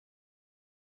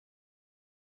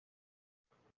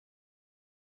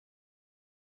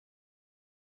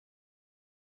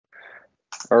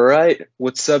All right,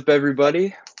 what's up,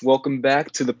 everybody? Welcome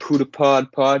back to the Puda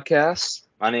Pod podcast.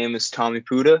 My name is Tommy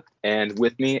Puda, and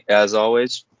with me, as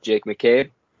always, Jake McCabe.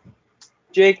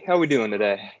 Jake, how we doing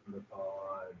today? I'm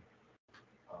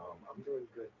doing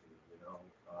good,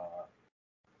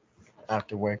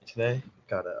 after work today,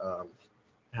 gotta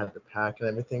have to pack and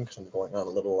everything because I'm going on a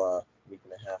little week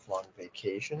and a half long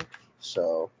vacation.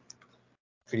 So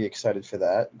pretty excited for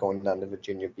that. Going down to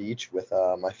Virginia Beach with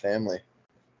my family.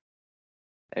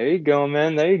 There you go,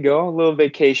 man. There you go. A little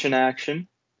vacation action.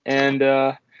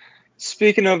 And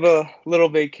speaking of little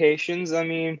vacations, I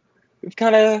mean, we've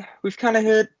kind of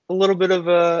hit a little bit of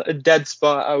a dead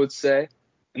spot, I would say,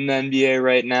 in the NBA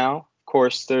right now. Of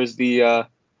course, there's the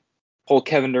whole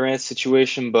Kevin Durant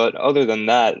situation, but other than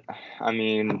that, I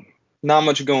mean, not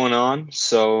much going on.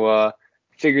 So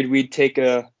figured we'd take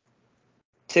a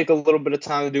little bit of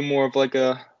time to do more of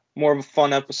a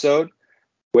fun episode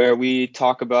where we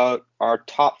talk about our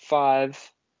top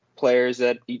 5 players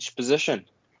at each position.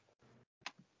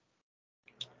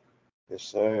 Yes,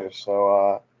 sir.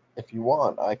 So if you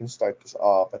want, I can start this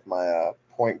off with my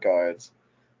point guards.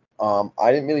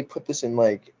 I didn't really put this in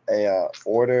like a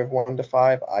order of 1 to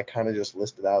 5. I kind of just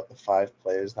listed out the 5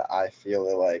 players that I feel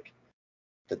are like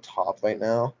the top right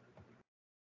now.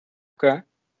 Okay,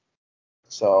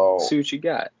 So, see what you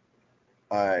got.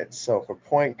 all right. So for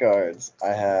point guards, I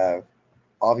have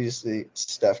obviously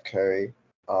Steph Curry.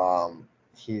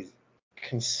 He's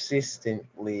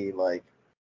consistently like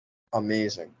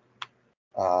amazing.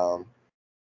 Um,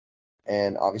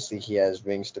 and obviously he has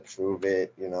rings to prove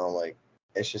it. Like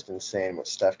it's just insane what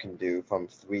Steph can do from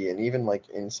three and even like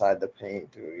inside the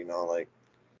paint, dude. Like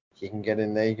he can get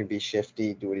in there, he can be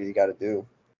shifty, do what he got to do.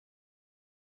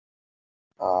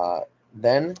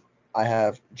 Then I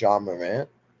have John Morant.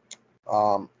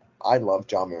 Um, I love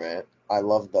John Morant. I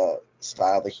love the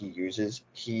style that he uses.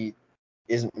 He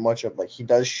isn't much of like he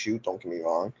does shoot, don't get me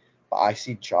wrong, but I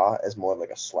see Ja as more of like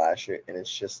a slasher, and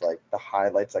it's just like the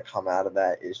highlights that come out of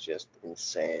that is just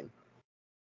insane.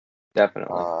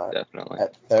 Definitely, Uh, definitely.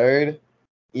 at third,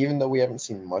 even though we haven't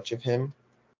seen much of him,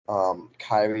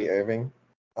 Kyrie Irving,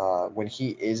 when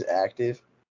he is active,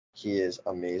 he is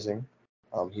amazing.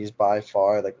 He's by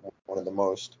far like one of the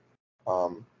most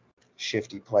um,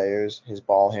 shifty players. His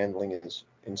ball handling is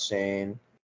insane,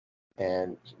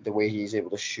 and the way he's able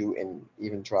to shoot and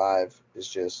even drive is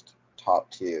just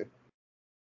top tier.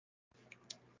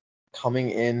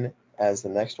 Coming in as the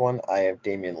next one, I have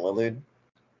Damian Lillard.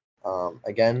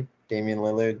 Again, Damian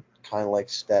Lillard, kind of like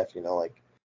Steph, like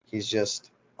he's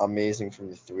just amazing from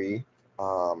the three.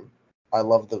 Um, I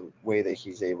love the way that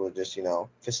he's able to just,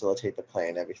 facilitate the play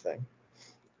and everything.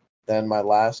 Then my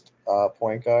last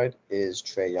point guard is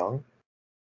Trae Young.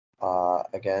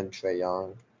 Again, Trae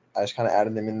Young. I just kind of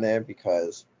added him in there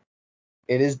because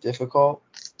it is difficult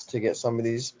to get some of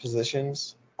these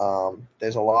positions.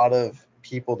 There's a lot of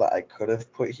people that I could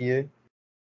have put here,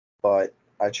 but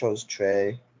I chose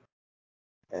Trae,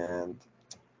 and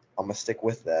I'm gonna stick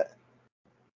with that.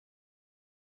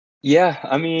 Yeah,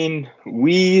 I mean,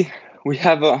 we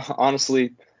have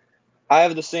honestly, I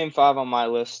have the same 5 on my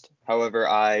list. However,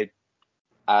 I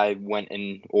went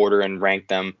in order and ranked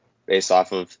them based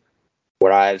off of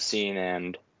what I have seen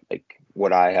and like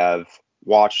what I have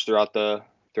watched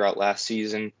throughout last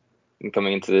season and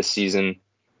coming into this season.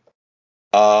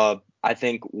 I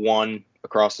think one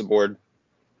across the board,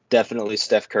 definitely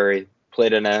Steph Curry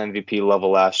played at an MVP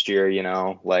level last year.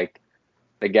 Like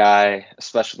the guy,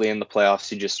 especially in the playoffs,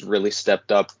 he just really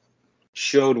stepped up,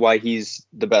 showed why he's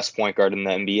the best point guard in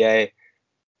the NBA,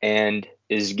 and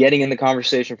is getting in the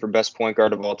conversation for best point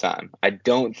guard of all time. I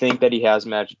don't think that he has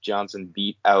Magic Johnson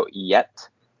beat out yet.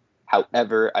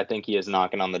 However, I think he is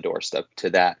knocking on the doorstep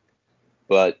to that.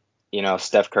 But,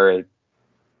 Steph Curry,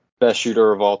 best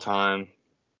shooter of all time,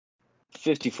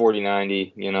 50, 40,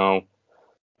 90,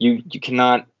 you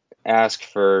cannot ask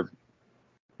for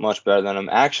much better than him.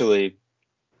 Actually,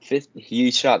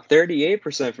 he shot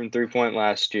 38% from three-point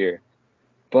last year.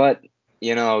 But,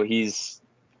 he's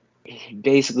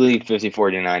basically 50,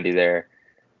 40, 90 there.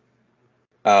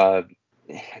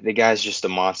 The guy's just a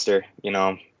monster,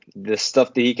 the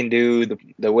stuff that he can do,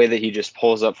 the way that he just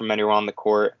pulls up from anywhere on the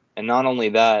court. And not only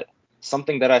that,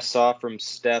 something that I saw from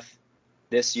Steph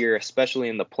this year, especially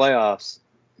in the playoffs,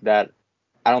 that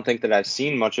I don't think that I've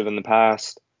seen much of in the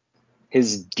past,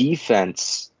 his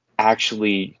defense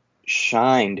actually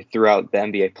shined throughout the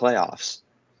NBA playoffs.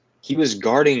 He was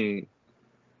guarding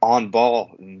on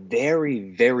ball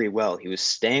very, very well. He was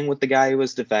staying with the guy he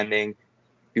was defending.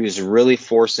 He was really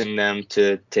forcing them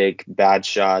to take bad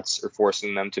shots or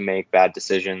forcing them to make bad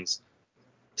decisions.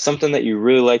 Something that you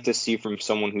really like to see from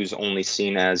someone who's only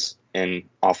seen as an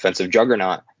offensive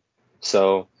juggernaut.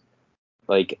 So,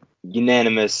 like,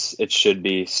 unanimous, it should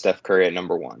be Steph Curry at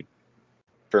number 1.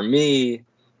 For me,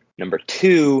 number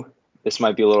 2, this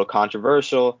might be a little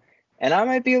controversial, and I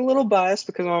might be a little biased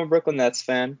because I'm a Brooklyn Nets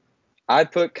fan. I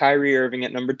put Kyrie Irving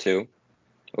at number 2.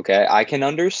 Okay, I can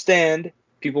understand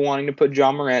people wanting to put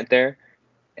Ja Morant there,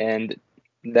 and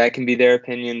that can be their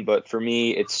opinion, but for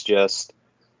me, it's just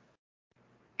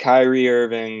Kyrie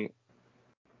Irving.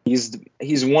 He's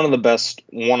one of the best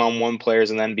one-on-one players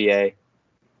in the NBA.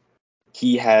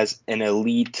 He has an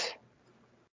elite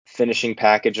finishing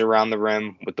package around the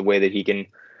rim with the way that he can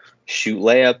shoot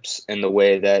layups and the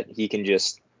way that he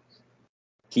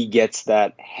gets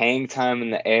that hang time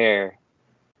in the air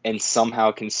and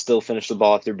somehow can still finish the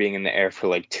ball after being in the air for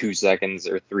like 2 seconds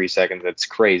or 3 seconds. That's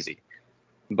crazy.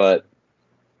 But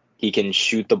he can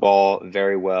shoot the ball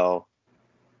very well.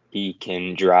 He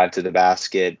can drive to the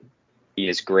basket. He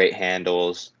has great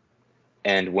handles.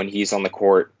 And when he's on the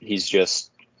court, he's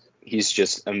just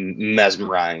a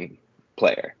mesmerizing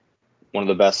player. One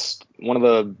of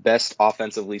the best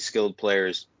offensively skilled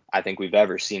players I think we've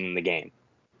ever seen in the game.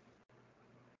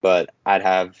 But I'd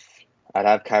have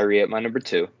Kyrie at my number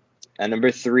 2. At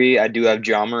number 3, I do have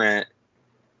Ja Morant.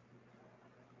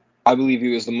 I believe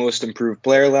he was the most improved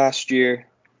player last year.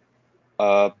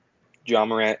 Ja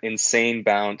Morant, insane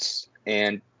bounce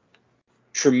and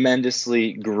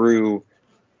tremendously grew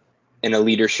in a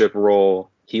leadership role.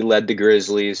 He led the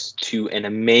Grizzlies to an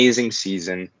amazing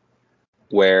season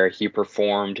where he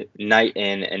performed night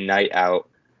in and night out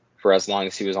for as long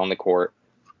as he was on the court.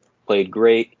 Played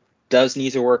great. Does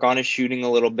need to work on his shooting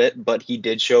a little bit, but he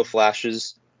did show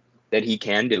flashes that he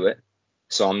can do it.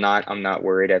 So I'm not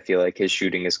worried. I feel like his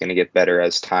shooting is going to get better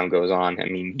as time goes on. I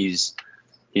mean, he's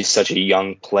such a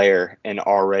young player and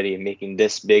already making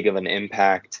this big of an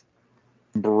impact,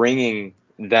 bringing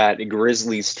that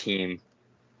Grizzlies team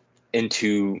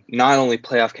into not only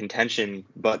playoff contention,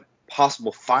 but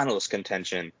possible finals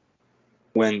contention,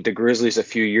 when the Grizzlies a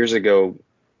few years ago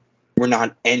were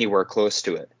not anywhere close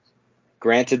to it.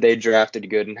 Granted, they drafted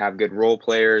good and have good role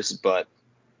players, but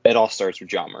it all starts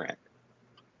with Ja Morant.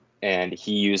 And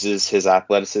he uses his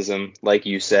athleticism, like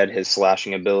you said, his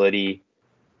slashing ability,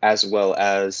 as well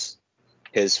as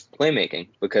his playmaking,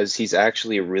 because he's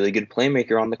actually a really good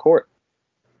playmaker on the court.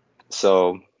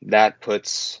 So that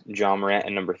puts Ja Morant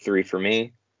at number 3 for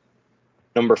me.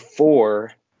 Number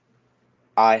 4,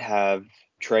 I have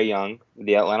Trae Young,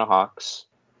 the Atlanta Hawks.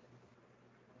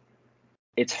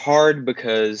 It's hard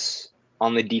because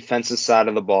on the defensive side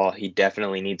of the ball, he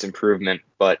definitely needs improvement,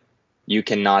 but you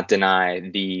cannot deny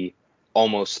the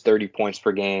almost 30 points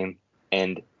per game,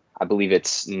 and I believe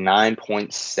it's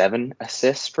 9.7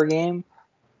 assists per game.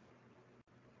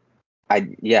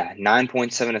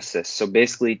 9.7 assists. So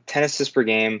basically 10 assists per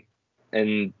game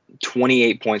and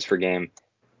 28 points per game.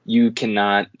 You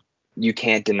can't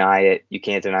deny it. You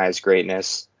can't deny his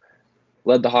greatness.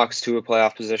 Led the Hawks to a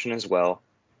playoff position as well.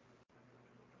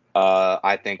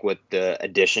 I think with the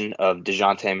addition of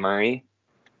DeJounte Murray,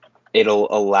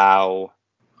 it'll allow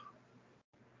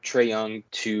Trae Young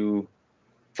to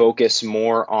focus even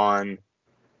more on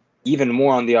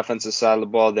the offensive side of the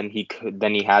ball than he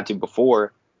had to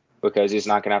before, because he's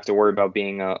not going to have to worry about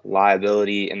being a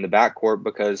liability in the backcourt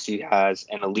because he has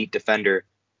an elite defender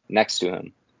next to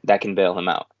him that can bail him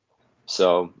out.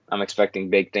 So I'm expecting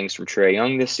big things from Trae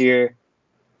Young this year.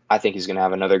 I think he's going to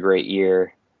have another great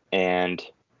year, and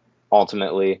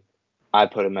ultimately, I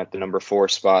put him at the number 4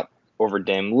 spot over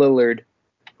Dame Lillard,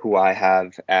 who I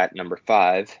have at number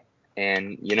 5.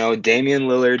 And, Damian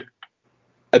Lillard,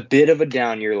 a bit of a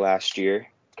down year last year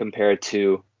compared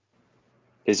to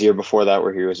his year before that,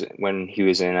 when he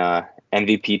was in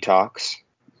MVP talks.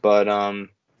 But,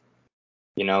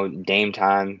 Dame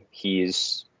time,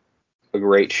 he's a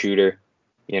great shooter.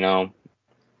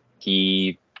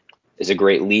 He is a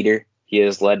great leader. He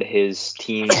has led his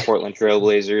team, Portland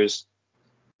Trailblazers.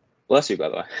 Bless you, by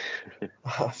the way.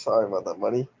 Sorry about that,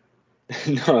 buddy.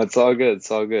 No, it's all good. It's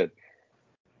all good.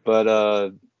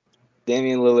 But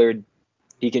Damian Lillard,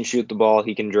 he can shoot the ball.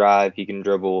 He can drive. He can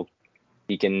dribble.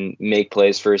 He can make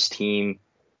plays for his team.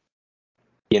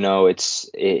 He's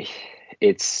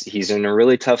in a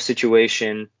really tough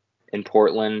situation in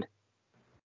Portland.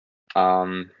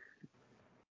 I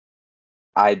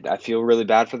feel really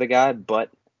bad for the guy, but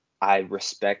I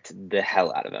respect the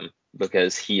hell out of him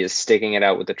because he is sticking it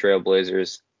out with the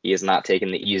Trailblazers. He is not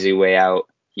taking the easy way out.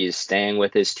 He is staying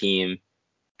with his team,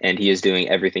 and he is doing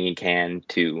everything he can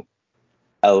to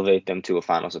elevate them to a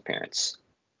finals appearance.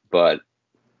 But,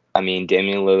 Damian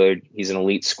Lillard, he's an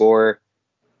elite scorer,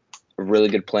 a really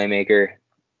good playmaker,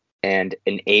 and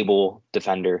an able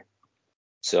defender.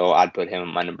 So I'd put him at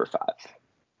my number 5.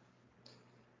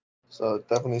 So it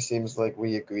definitely seems like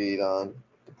we agreed on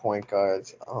the point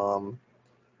guards.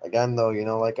 Again, though,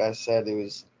 like I said, it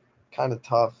was kind of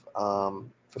tough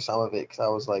for some of it because I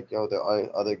was like, yo, there are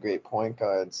other great point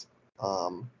guards.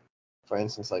 For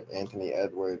instance, like Anthony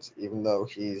Edwards, even though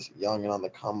he's young and on the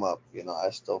come up, I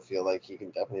still feel like he can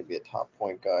definitely be a top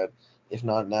point guard. If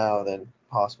not now, then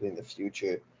possibly in the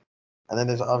future. And then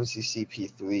there's obviously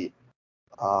CP3.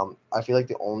 I feel like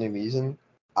the only reason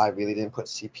I really didn't put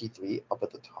CP3 up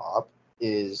at the top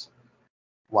is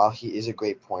while he is a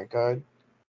great point guard,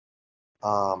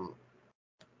 um,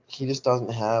 he just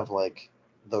doesn't have like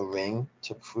the ring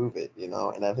to prove it.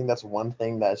 And I think that's one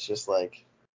thing that's just like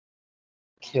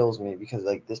kills me because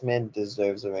like this man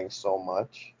deserves the ring so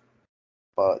much.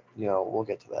 But we'll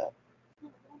get to that.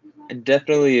 I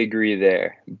definitely agree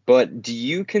there. But do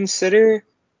you consider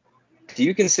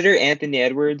Anthony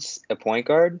Edwards a point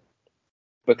guard?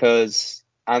 Because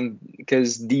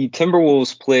the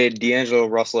Timberwolves played D'Angelo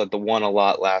Russell at the 1 a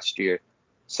lot last year.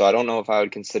 So I don't know if I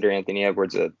would consider Anthony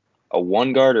Edwards a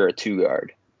 1 guard or a 2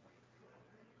 guard.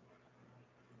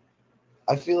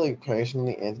 I feel like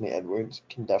personally Anthony Edwards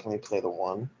can definitely play the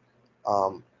 1.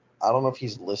 I don't know if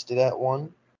he's listed at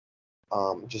 1,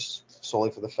 just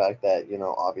solely for the fact that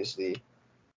obviously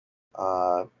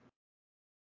uh,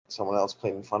 someone else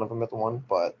played in front of him at the 1,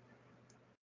 but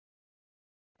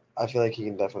I feel like he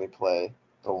can definitely play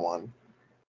the 1.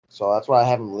 So that's what I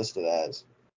have him listed as.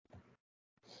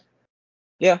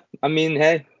 Yeah, I mean,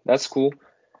 hey, that's cool.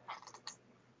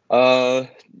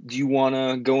 Do you want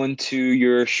to go into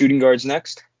your shooting guards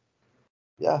next?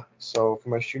 Yeah, so for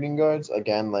my shooting guards,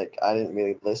 again, like I didn't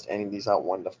really list any of these out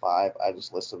 1 to 5. I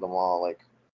just listed them all, like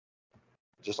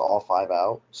just all 5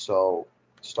 out. So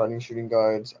starting shooting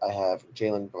guards, I have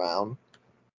Jaylen Brown.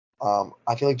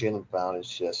 I feel like Jaylen Brown is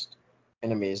just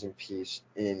an amazing piece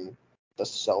in the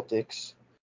Celtics.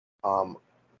 Um,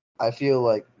 I feel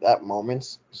like at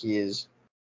moments he is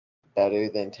better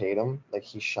than Tatum. Like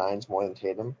he shines more than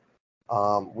Tatum.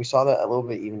 We saw that a little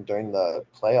bit even during the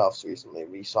playoffs recently.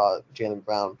 We saw Jaylen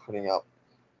Brown putting up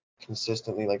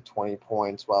consistently like 20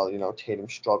 points while Tatum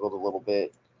struggled a little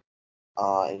bit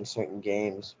in certain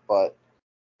games. But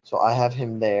so I have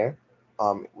him there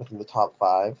within the top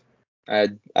 5. Uh,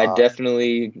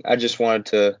 I just wanted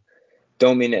to,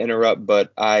 don't mean to interrupt,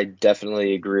 but I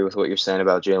definitely agree with what you're saying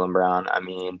about Jaylen Brown. I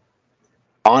mean,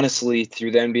 honestly,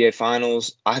 through the NBA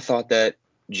Finals, I thought that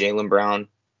Jaylen Brown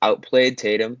outplayed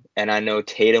Tatum, and I know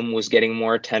Tatum was getting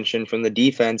more attention from the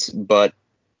defense, but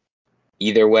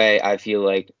either way, I feel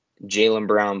like Jaylen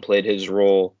Brown played his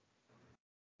role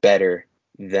better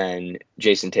than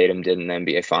Jason Tatum did in the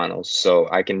NBA Finals. So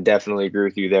I can definitely agree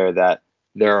with you there that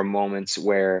there are moments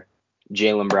where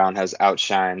Jaylen Brown has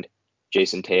outshined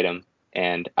Jason Tatum,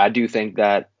 and I do think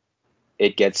that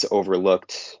it gets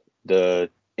overlooked,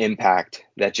 the impact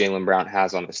that Jaylen Brown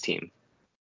has on his team.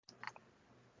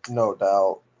 no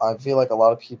doubt. I feel like a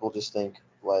lot of people just think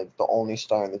like the only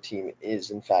star in the team is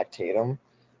in fact Tatum,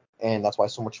 and that's why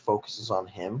so much focus is on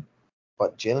him.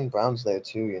 But Jaylen Brown's there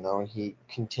too, and he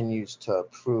continues to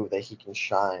prove that he can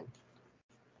shine.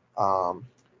 Um,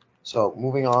 so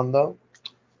moving on though,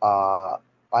 uh,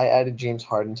 I added James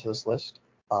Harden to this list.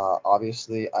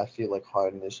 Obviously, I feel like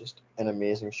Harden is just an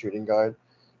amazing shooting guard.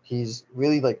 He's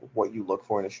really like what you look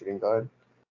for in a shooting guard.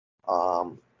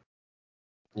 Um,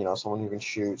 someone who can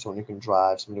shoot, someone who can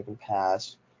drive, someone who can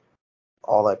pass,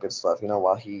 all that good stuff.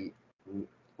 While he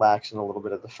lacks in a little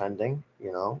bit of defending,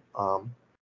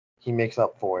 he makes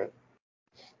up for it.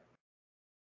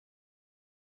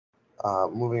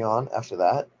 Moving on after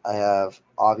that, I have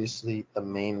obviously the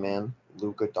main man,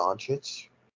 Luka Doncic,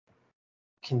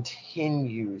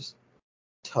 continues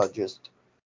to just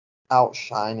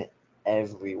outshine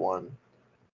everyone.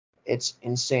 It's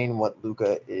insane what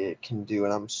Luka can do,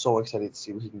 and I'm so excited to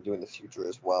see what he can do in the future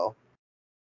as well.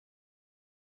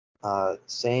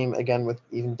 Same again with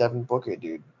even Devin Booker,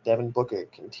 dude. Devin Booker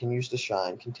continues to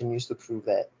shine, continues to prove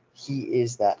that he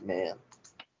is that man.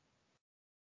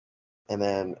 And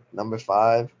then number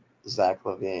 5, Zach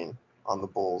LaVine on the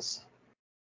Bulls.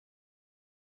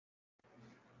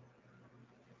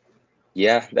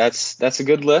 Yeah, that's a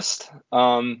good list.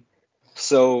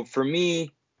 So for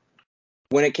me,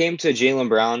 when it came to Jaylen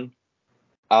Brown,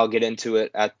 I'll get into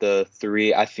it at the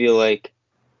 3. I feel like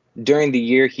during the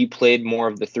year he played more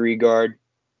of the 3 guard,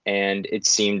 and it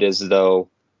seemed as though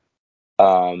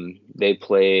they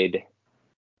played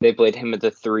him at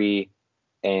the 3,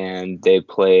 and they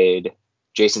played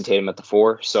Jason Tatum at the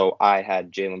 4. So I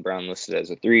had Jaylen Brown listed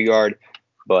as a 3 guard,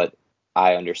 but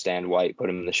I understand why you put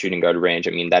him in the shooting guard range.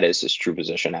 I mean, that is his true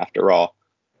position after all.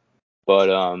 But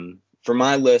for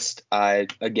my list,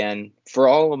 for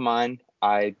all of mine,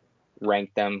 I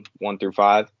rank them 1 through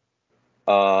 5.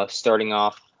 Starting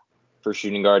off for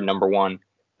shooting guard, number 1,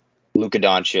 Luka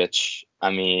Doncic.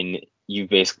 I mean, you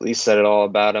basically said it all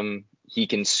about him. He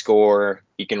can score,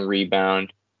 he can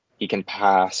rebound, he can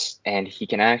pass, and he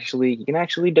can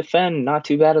actually defend not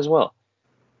too bad as well.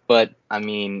 But I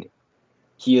mean,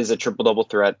 he is a triple-double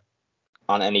threat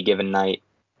on any given night.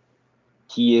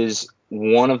 He is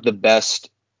one of the best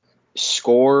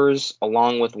scorers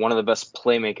along with one of the best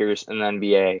playmakers in the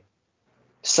NBA.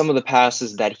 Some of the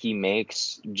passes that he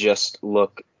makes just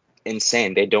look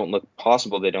insane. They don't look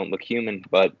possible. They don't look human,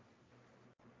 but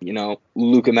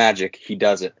Luka Magic, he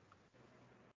does it.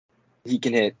 He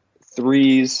can hit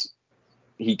threes.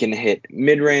 He can hit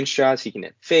mid-range shots. He can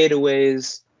hit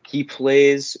fadeaways. He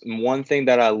plays, one thing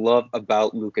that I love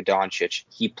about Luka Doncic,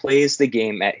 he plays the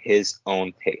game at his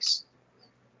own pace.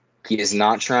 He is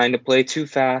not trying to play too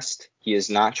fast. He is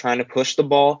not trying to push the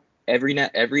ball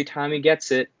every time he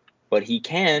gets it, but he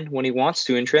can when he wants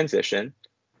to in transition.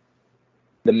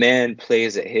 The man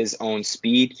plays at his own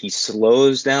speed. He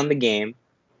slows down the game,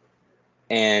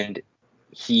 and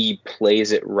he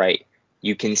plays it right.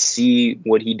 You can see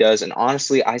what he does, and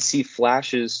honestly, I see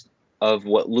flashes of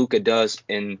what Luka does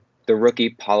in the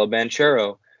rookie Paolo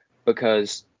Banchero,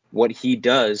 because what he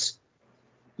does,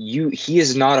 he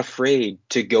is not afraid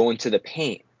to go into the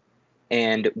paint.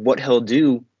 And what he'll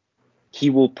do,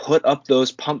 he will put up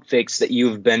those pump fakes that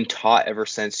you've been taught ever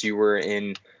since you were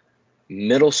in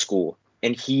middle school.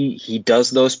 And he does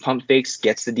those pump fakes,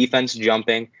 gets the defense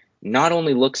jumping, not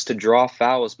only looks to draw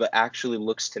fouls, but actually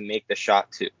looks to make the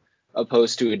shot too.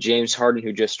 Opposed to a James Harden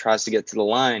who just tries to get to the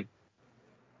line,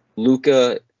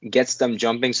 Luka gets them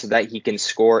jumping so that he can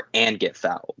score and get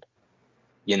fouled.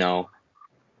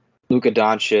 Luka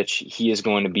Doncic, he is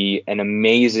going to be an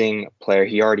amazing player.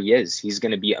 He already is. He's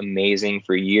going to be amazing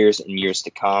for years and years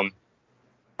to come.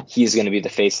 He's going to be the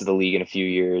face of the league in a few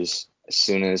years. As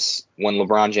soon as when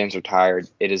LeBron James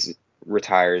retires, it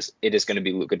is going to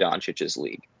be Luka Doncic's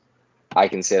league. I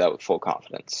can say that with full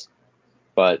confidence.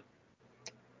 But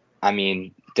I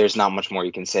mean, there's not much more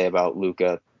you can say about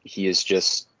Luka. He is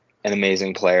just an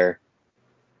amazing player.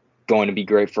 Going to be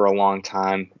great for a long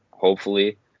time,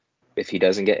 hopefully. If he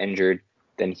doesn't get injured,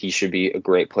 then he should be a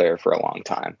great player for a long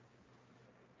time.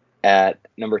 At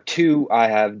number 2, I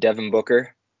have Devin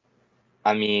Booker.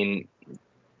 I mean,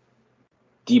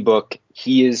 D-Book,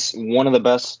 he is one of the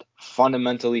best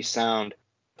fundamentally sound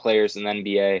players in the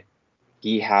NBA.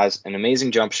 He has an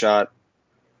amazing jump shot,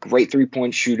 great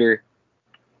three-point shooter,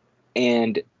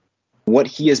 and what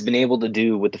he has been able to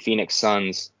do with the Phoenix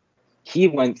Suns, he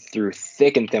went through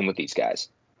thick and thin with these guys.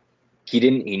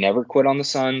 He never quit on the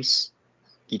Suns.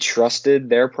 He trusted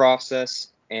their process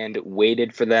and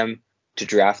waited for them to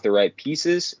draft the right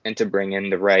pieces and to bring in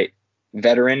the right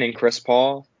veteran in Chris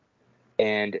Paul.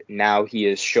 And now he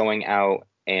is showing out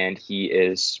and he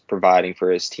is providing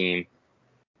for his team.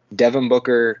 Devin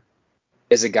Booker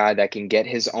is a guy that can get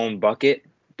his own bucket,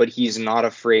 but he's not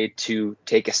afraid to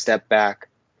take a step back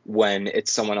when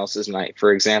it's someone else's night.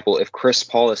 For example, if Chris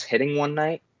Paul is hitting one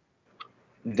night,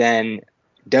 then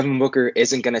Devin Booker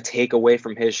isn't going to take away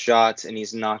from his shots and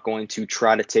he's not going to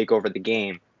try to take over the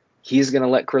game. He's going to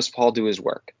let Chris Paul do his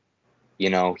work.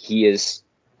 He is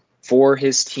for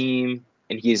his team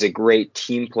and he's a great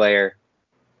team player,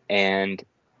 and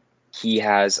he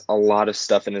has a lot of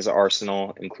stuff in his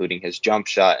arsenal, including his jump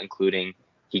shot, including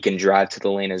he can drive to the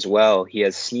lane as well. He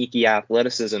has sneaky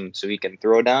athleticism, so he can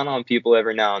throw down on people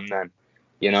every now and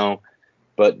then,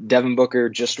 But Devin Booker,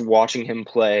 just watching him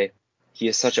play, he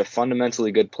is such a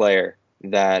fundamentally good player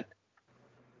that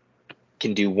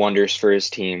can do wonders for his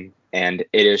team, and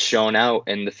it is shown out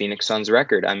in the Phoenix Suns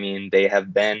record. I mean, they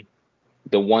have been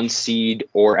the 1 seed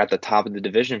or at the top of the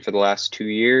division for the last 2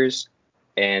 years,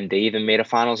 and they even made a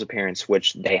finals appearance,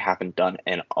 which they haven't done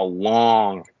in a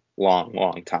long, long,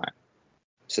 long time.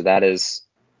 So that is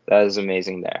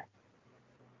amazing there.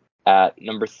 At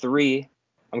number 3,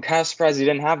 I'm kind of surprised you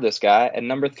didn't have this guy. At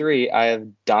number 3, I have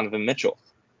Donovan Mitchell.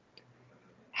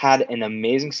 Had an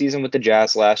amazing season with the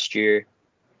Jazz last year,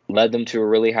 led them to a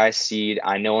really high seed.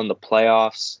 I know in the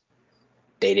playoffs,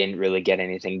 they didn't really get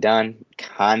anything done.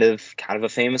 Kind of a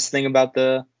famous thing about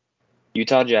the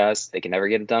Utah Jazz. They can never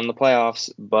get it done in the playoffs,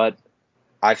 but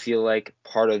I feel like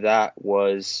part of that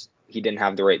was he didn't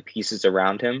have the right pieces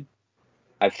around him.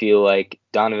 I feel like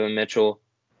Donovan Mitchell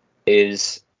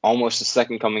is almost the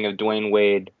second coming of Dwayne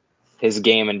Wade. His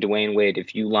game and Dwayne Wade,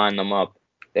 if you line them up,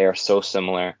 they are so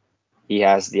similar. He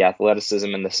has the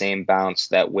athleticism and the same bounce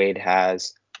that Wade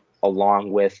has,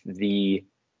 along with the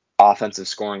offensive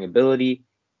scoring ability.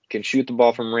 can shoot the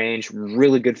ball from range,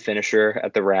 really good finisher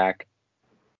at the rack.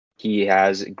 He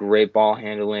has great ball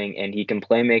handling, and he can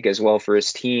play make as well for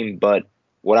his team. But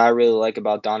what I really like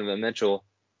about Donovan Mitchell,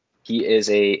 he is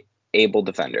a able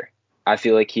defender. I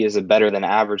feel like he is a better than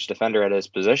average defender at his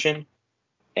position,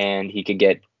 and he could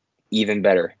get even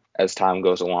better as time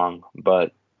goes along.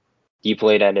 But he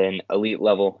played at an elite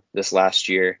level this last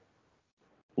year,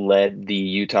 led the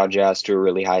Utah Jazz to a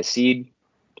really high seed,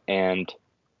 and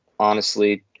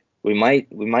honestly, we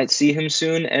might see him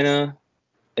soon in a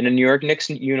New York Knicks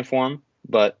uniform,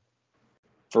 but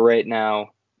for right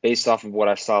now, based off of what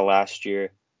I saw last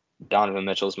year, Donovan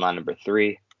Mitchell's my number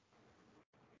 3.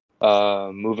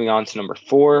 Moving on to number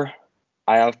 4,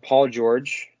 I have Paul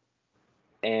George,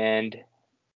 and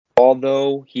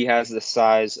although he has the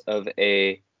size of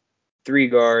a 3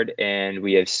 guard and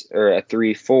a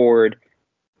 3 forward,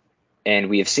 and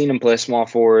we have seen him play small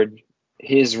forward,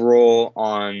 his role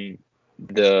on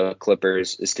the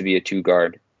Clippers is to be a 2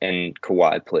 guard, and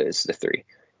Kawhi plays the 3.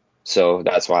 So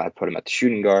that's why I put him at the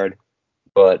shooting guard.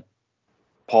 But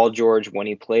Paul George, when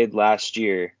he played last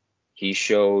year, he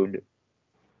showed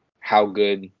how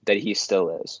good that he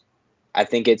still is. I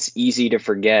think it's easy to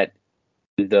forget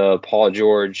the Paul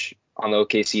George on the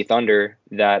OKC Thunder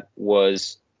that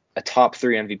was a top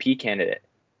 3 MVP candidate.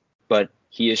 But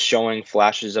he is showing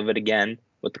flashes of it again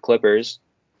with the Clippers,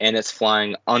 and it's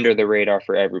flying under the radar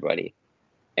for everybody.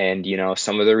 And,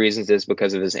 some of the reasons is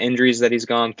because of his injuries that he's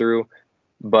gone through.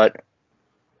 But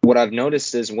what I've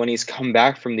noticed is when he's come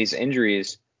back from these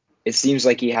injuries, it seems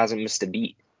like he hasn't missed a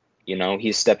beat.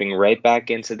 He's stepping right back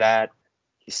into that.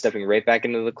 He's stepping right back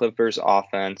into the Clippers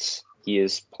offense. He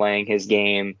is playing his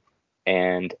game,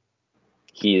 and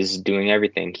he is doing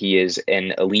everything. He is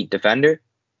an elite defender.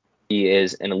 He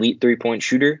is an elite 3-point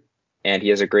shooter, and he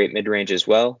has a great mid-range as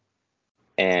well.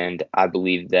 And I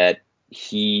believe that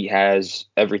he has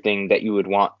everything that you would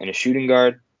want in a shooting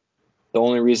guard. The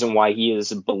only reason why he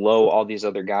is below all these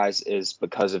other guys is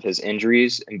because of his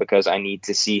injuries and because I need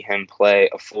to see him play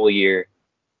a full year.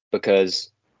 Because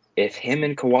if him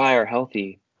and Kawhi are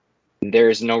healthy, there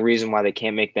is no reason why they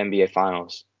can't make the NBA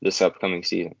Finals this upcoming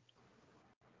season.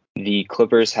 The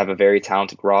Clippers have a very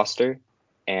talented roster,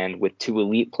 and with 2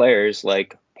 elite players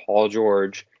like Paul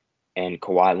George and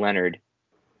Kawhi Leonard,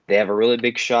 they have a really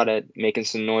big shot at making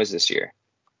some noise this year.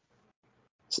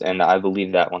 And I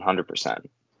believe that 100%.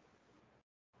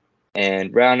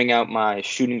 And rounding out my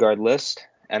shooting guard list,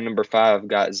 at number 5, I've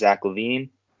got Zach LaVine.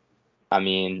 I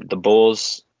mean, the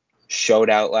Bulls showed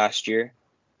out last year.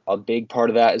 A big part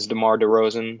of that is DeMar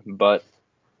DeRozan, but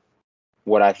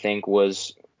what I think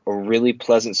was a really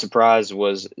pleasant surprise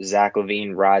was Zach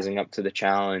LaVine rising up to the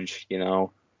challenge.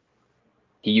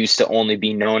 He used to only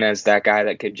be known as that guy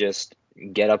that could just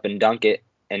get up and dunk it,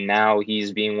 and now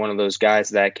he's being one of those guys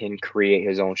that can create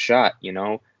his own shot.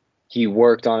 He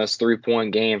worked on his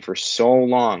 3-point game for so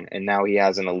long, and now he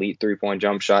has an elite 3-point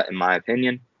jump shot, in my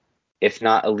opinion. If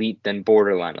not elite, then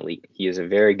borderline elite. He is a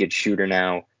very good shooter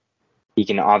now. He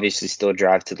can obviously still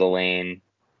drive to the lane.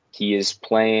 He is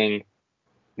playing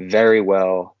very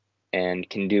well and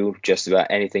can do just about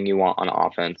anything you want on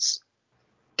offense.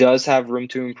 Does have room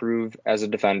to improve as a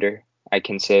defender, I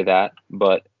can say that,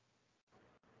 but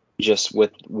just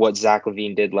with what Zach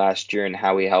LaVine did last year and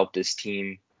how he helped his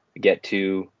team get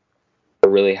to a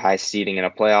really high seeding in a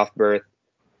playoff berth,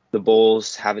 the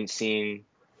Bulls haven't seen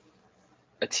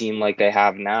a team like they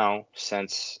have now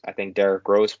since I think Derrick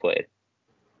Rose played.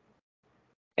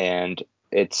 And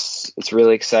it's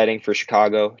really exciting for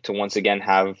Chicago to once again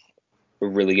have a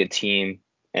really good team,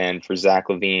 and for Zach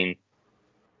LaVine,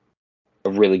 a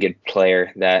really good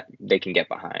player that they can get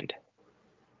behind.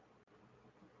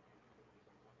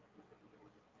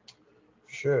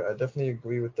 Sure, I definitely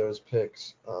agree with those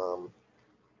picks.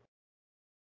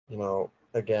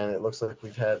 Again, it looks like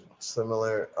we've had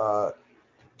similar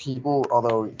people,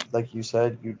 although, like you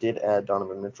said, you did add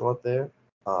Donovan Mitchell up there.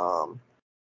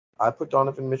 I put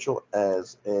Donovan Mitchell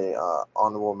as a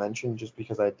honorable mention just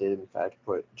because I did, in fact,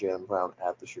 put Jaylen Brown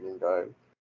at the shooting guard.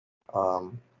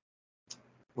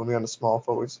 Moving on to small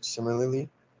forwards, similarly,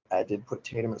 I did put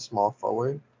Tatum at small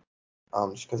forward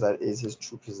just because that is his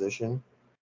true position.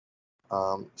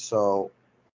 So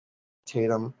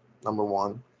Tatum, number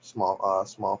 1,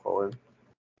 small forward,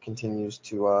 continues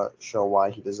to show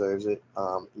why he deserves it.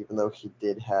 Even though he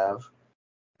did have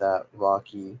that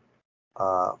rocky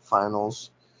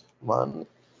finals run,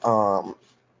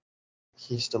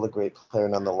 he's still a great player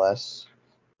nonetheless,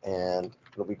 and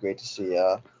it'll be great to see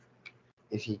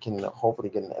if he can hopefully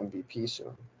get an MVP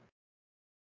soon.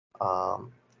 I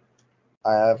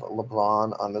have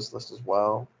LeBron on this list as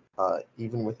well.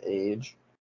 Even with age,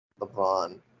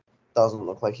 LeBron doesn't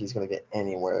look like he's going to get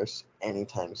any worse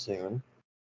anytime soon,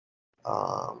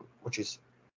 which is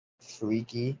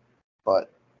freaky,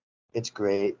 but it's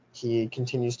great. He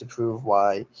continues to prove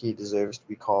why he deserves to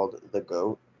be called the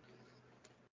GOAT.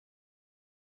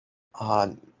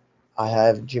 I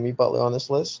have Jimmy Butler on this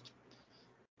list.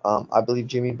 I believe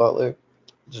Jimmy Butler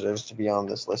deserves to be on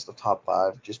this list of top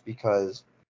 5 just because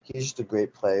he's just a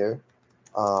great player.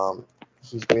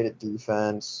 He's great at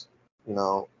defense. A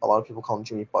lot of people call him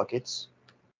Jimmy Buckets.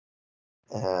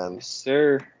 And Yes,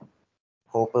 sir.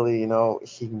 hopefully,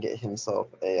 he can get himself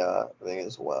a ring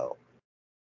as well.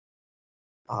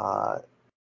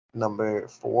 Number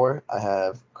 4, I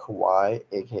have Kawhi,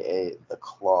 aka the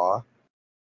Claw.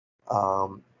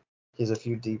 He has a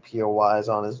few DPOYs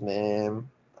on his name.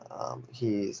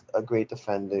 He's a great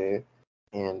defender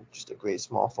and just a great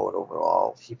small forward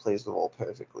overall. He plays the role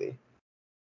perfectly.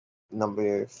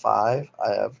 Number 5,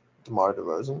 I have DeMar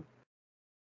DeRozan.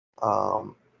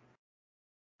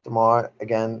 DeMar,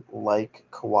 again, like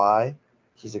Kawhi,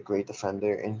 he's a great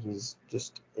defender and he's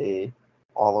just a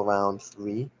all-around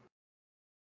 3.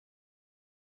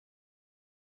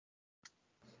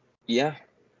 Yeah,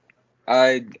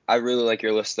 I really like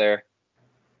your list there.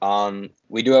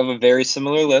 We do have a very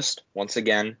similar list. Once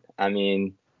again, I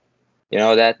mean,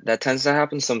 that tends to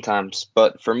happen sometimes.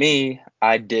 But for me,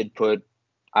 I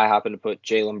happen to put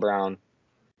Jaylen Brown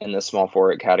in the small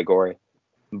forward category.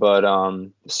 But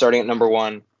starting at number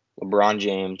 1, LeBron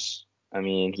James. I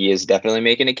mean, he is definitely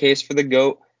making a case for the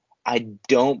GOAT. I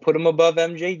don't put him above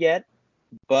MJ yet,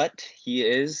 but he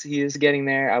is getting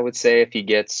there. I would say if he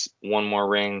gets one more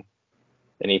ring,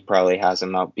 then he probably has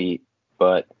him outbeat.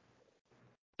 But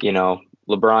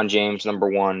LeBron James, number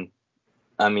 1.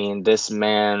 I mean, this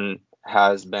man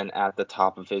has been at the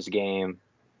top of his game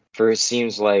for it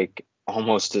seems like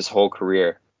almost his whole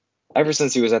career. Ever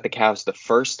since he was at the Cavs the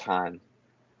first time,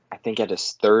 I think at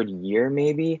his 3rd year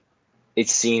maybe, it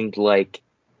seemed like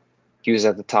he was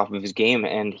at the top of his game,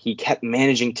 and he kept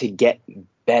managing to get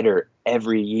better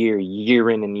every year, year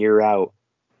in and year out.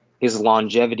 His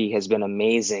longevity has been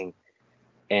amazing,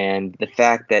 and the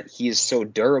fact that he is so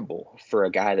durable for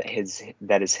a guy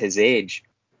that is his age,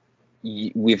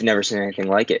 we've never seen anything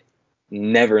like it.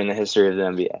 Never in the history of the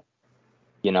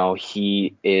NBA.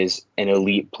 He is an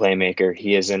elite playmaker.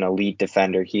 He is an elite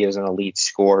defender. He is an elite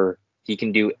scorer. He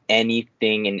can do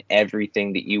anything and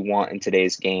everything that you want in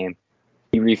today's game.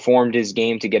 He reformed his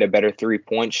game to get a better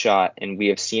 3-point shot, and we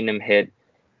have seen him hit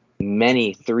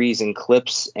many threes in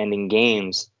clips and in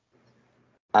games.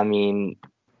 I mean,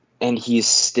 and he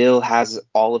still has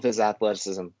all of his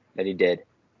athleticism that he did.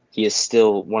 He is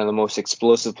still one of the most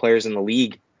explosive players in the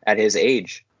league at his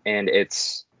age, and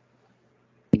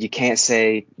you can't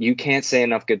say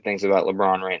enough good things about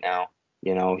LeBron right now.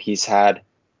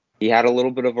 He had a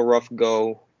little bit of a rough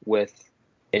go with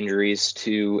injuries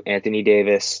to Anthony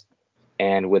Davis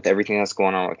and with everything that's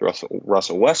going on with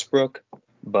Russell Westbrook,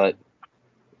 but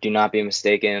do not be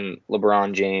mistaken,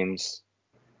 LeBron James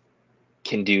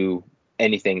can do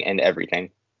anything and everything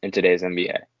in today's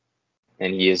NBA.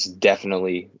 And he is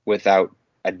definitely, without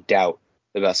a doubt,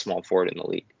 the best small forward in the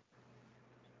league.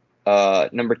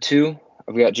 Number 2,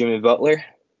 I've got Jimmy Butler,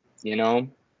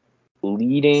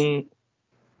 leading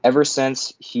ever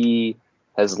since he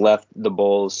has left the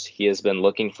Bulls. He has been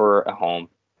looking for a home,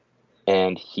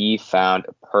 and he found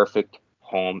a perfect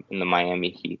home in the Miami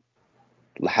Heat.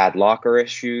 Had locker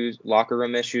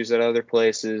room issues at other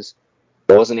places,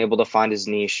 wasn't able to find his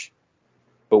niche,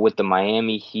 but with the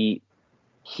Miami Heat,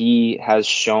 he has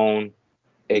shown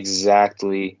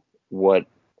exactly what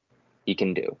he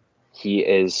can do. He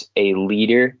is a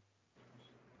leader.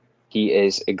 He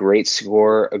is a great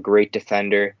scorer, a great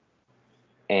defender,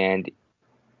 and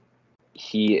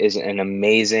he is an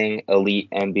amazing elite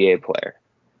NBA player.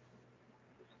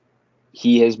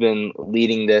 He has been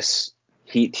leading this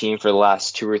Heat team for the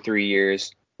last 2 or 3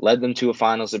 years, led them to a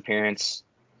finals appearance,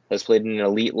 has played an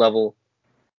elite level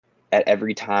at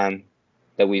every time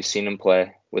that we've seen him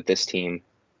play with this team.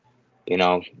 He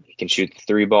can shoot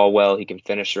the 3-ball well. He can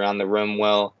finish around the rim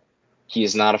well. He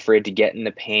is not afraid to get in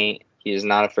the paint. He is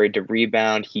not afraid to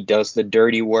rebound. He does the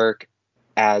dirty work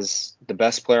as the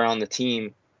best player on the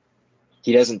team.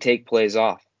 He doesn't take plays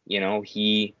off.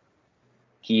 He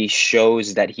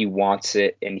shows that he wants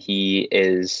it, and he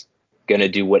is going to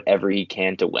do whatever he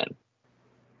can to win.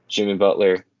 Jimmy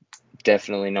Butler,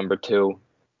 definitely number 2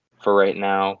 for right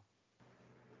now.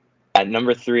 At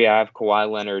number 3, I have Kawhi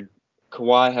Leonard.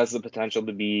 Kawhi has the potential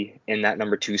to be in that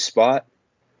number 2 spot.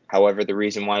 However, the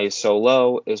reason why he's so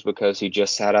low is because he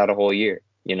just sat out a whole year.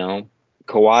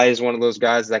 Kawhi is one of those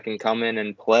guys that can come in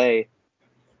and play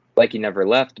like he never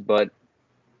left, but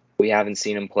we haven't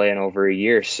seen him play in over a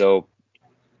year, so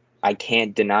I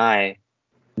can't deny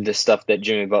the stuff that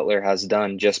Jimmy Butler has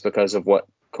done just because of what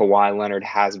Kawhi Leonard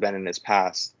has been in his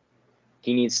past.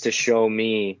 He needs to show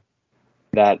me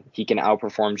that he can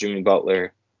outperform Jimmy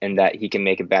Butler and that he can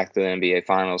make it back to the NBA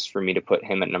Finals for me to put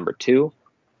him at number 2.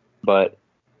 But,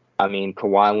 I mean,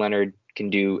 Kawhi Leonard can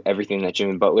do everything that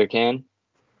Jimmy Butler can.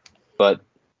 But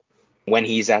when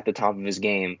he's at the top of his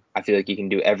game, I feel like he can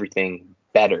do everything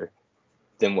better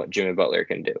than what Jimmy Butler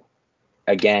can do.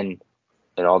 Again,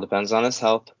 it all depends on his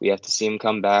health. We have to see him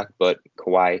come back, but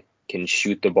Kawhi can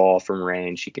shoot the ball from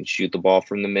range. He can shoot the ball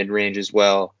from the mid-range as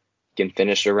well. He can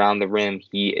finish around the rim.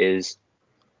 He is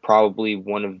probably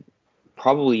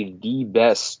the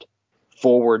best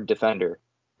forward defender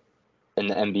in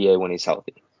the NBA when he's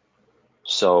healthy.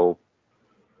 So,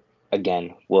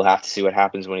 again, we'll have to see what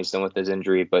happens when he's done with his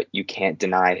injury, but you can't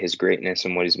deny his greatness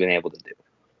and what he's been able to do.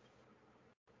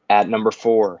 At number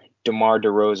 4, DeMar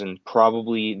DeRozan,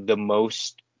 probably the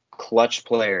most clutch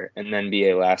player in the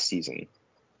NBA last season.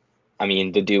 I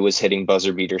mean, the dude was hitting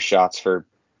buzzer beater shots for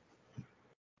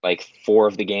like 4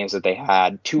 of the games that they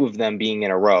had, 2 of them being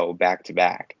in a row back to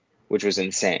back, which was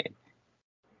insane.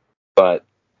 But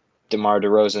DeMar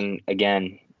DeRozan,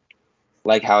 again,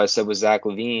 like how I said with Zach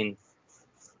LaVine,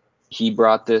 he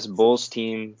brought this Bulls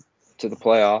team to the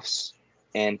playoffs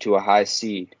and to a high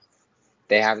seed.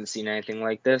 They haven't seen anything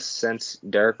like this since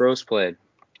Derrick Rose played,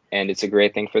 and it's a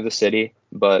great thing for the city.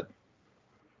 But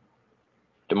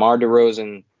DeMar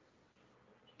DeRozan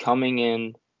coming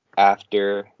in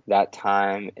after that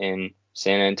time in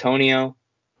San Antonio,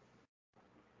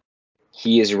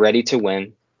 he is ready to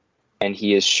win, and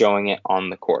he is showing it on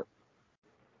the court.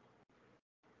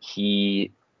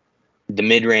 The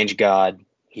mid-range god,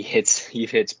 he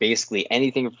hits basically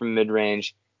anything from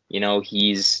mid-range. You know,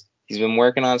 he's been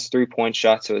working on his three-point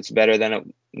shot, so it's better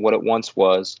than what it once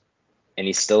was. And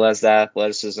he still has that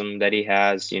athleticism that he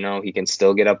has. You know, he can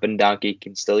still get up and dunk. He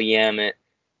can still yam it.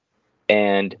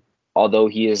 And although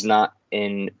he is not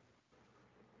a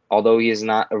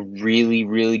really,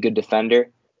 really good defender,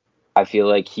 I feel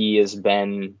like he has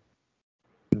been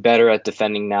better at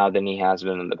defending now than he has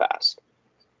been in the past.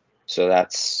 So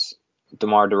that's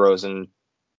DeMar DeRozan.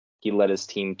 He led his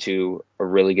team to a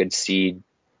really good seed,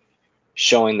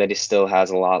 showing that he still has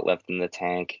a lot left in the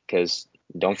tank. Because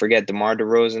don't forget, DeMar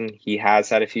DeRozan, he has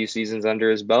had a few seasons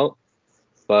under his belt,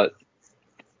 but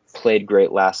played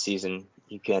great last season.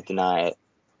 You can't deny it.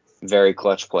 Very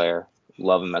clutch player.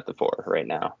 Love him at the 4 right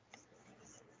now.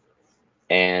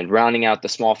 And rounding out the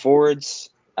small forwards,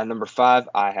 at number 5,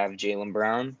 I have Jaylen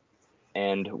Brown.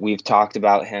 And we've talked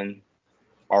about him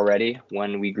already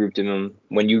when you grouped him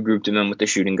in with the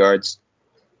shooting guards.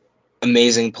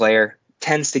 Amazing player.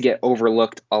 Tends to get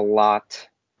overlooked a lot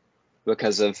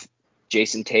because of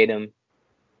Jason Tatum,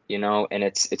 you know, and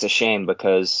it's a shame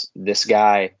because this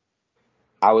guy,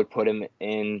 I would put him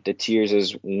in the tiers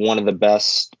as one of the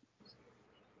best.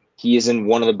 He is in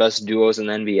one of the best duos in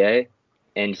the NBA,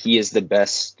 and he is the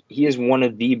best. He is one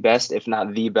of the best, if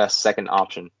not the best, second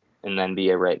option in the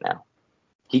NBA right now.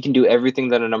 He can do everything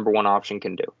that a number 1 option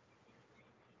can do,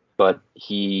 but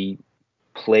he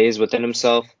plays within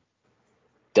himself,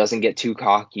 doesn't get too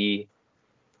cocky.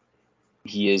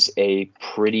 He is a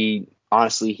pretty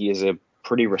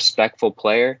respectful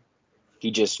player.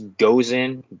 He just goes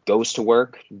to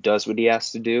work, does what he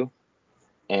has to do,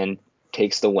 and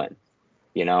takes the win.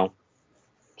 You know,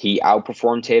 he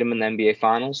outperformed Tatum in the NBA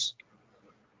Finals,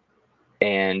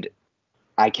 and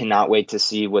I cannot wait to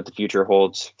see what the future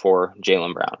holds for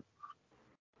Jaylen Brown.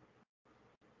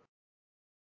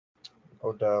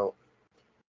 No doubt.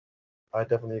 I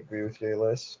definitely agree with your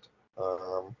list.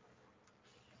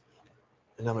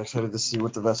 And I'm excited to see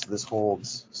what the rest of this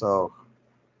holds. So,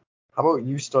 how about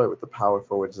you start with the power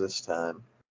forwards this time?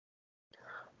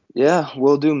 Yeah,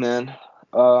 will do, man.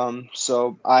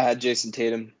 So I had Jason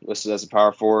Tatum listed as a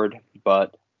power forward,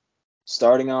 but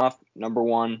starting off, number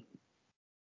 1,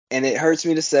 and it hurts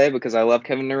me to say because I love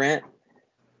Kevin Durant,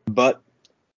 but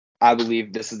I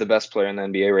believe this is the best player in the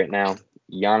NBA right now,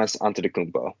 Giannis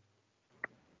Antetokounmpo.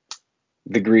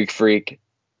 The Greek Freak.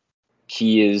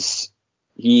 He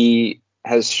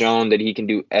has shown that he can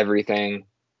do everything.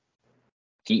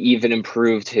 He even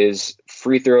improved his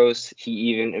free throws. He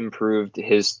even improved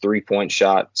his three-point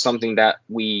shot, something that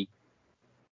we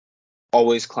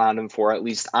always clowned him for. At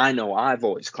least I know I've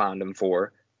always clowned him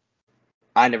for.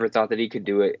 I never thought that he could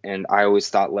do it, and I always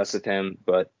thought less of him.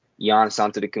 But Giannis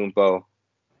Antetokounmpo,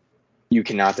 you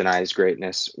cannot deny his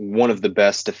greatness. One of the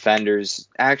best defenders.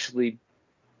 Actually,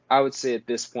 I would say at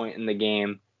this point in the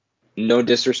game, no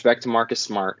disrespect to Marcus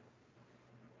Smart,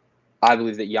 I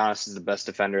believe that Giannis is the best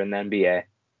defender in the NBA.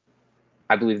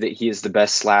 I believe that he is the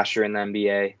best slasher in the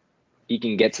NBA. He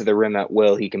can get to the rim at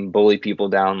will. He can bully people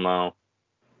down low,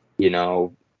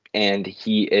 and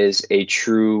he is a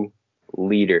true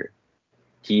leader.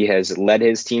 He has led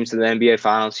his team to the NBA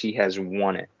Finals. He has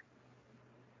won it.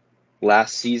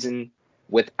 Last season,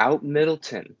 without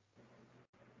Middleton,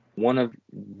 another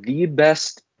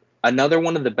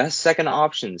one of the best second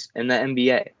options in the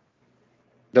NBA.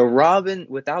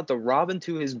 Without the Robin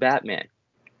to his Batman,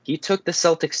 he took the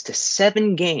Celtics to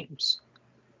 7 games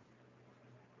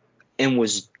and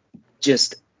was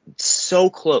just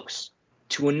so close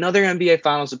to another NBA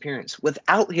Finals appearance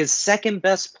without his second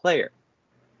best player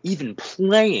even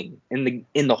playing in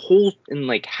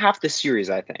like half the series,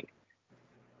 I think.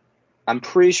 I'm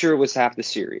pretty sure it was half the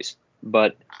series,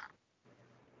 but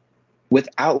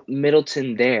without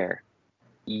Middleton there,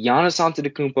 Giannis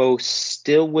Antetokounmpo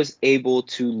still was able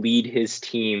to lead his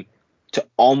team to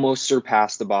almost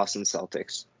surpass the Boston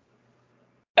Celtics.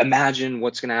 Imagine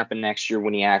what's going to happen next year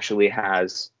when he actually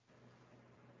has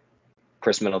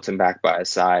Chris Middleton back by his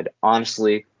side.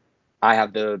 Honestly, I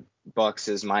have the Bucks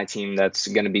as my team that's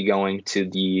going to be going to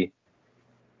the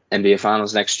NBA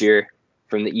Finals next year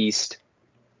from the East.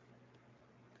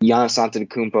 Giannis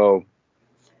Antetokounmpo,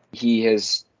 he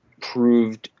has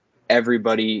proved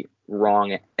everybody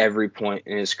wrong at every point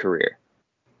in his career.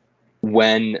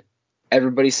 When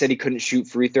everybody said he couldn't shoot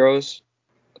free throws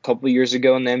a couple of years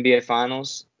ago in the NBA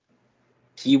Finals,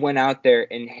 he went out there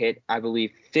and hit, I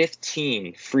believe,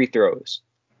 15 free throws.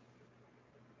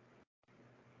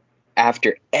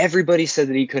 After everybody said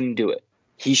that he couldn't do it,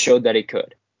 he showed that he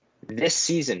could. This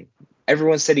season,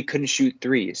 everyone said he couldn't shoot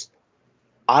threes.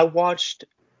 I watched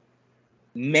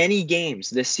many games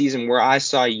this season where I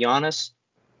saw Giannis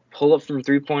pull up from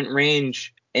three-point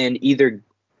range and either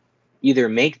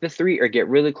make the three or get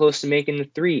really close to making the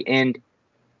three. And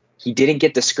he didn't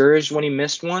get discouraged when he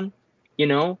missed one,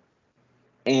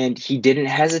 and he didn't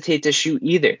hesitate to shoot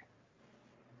either.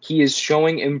 He is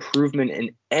showing improvement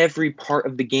in every part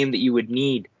of the game that you would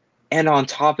need. And on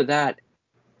top of that,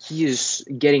 he is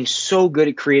getting so good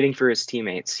at creating for his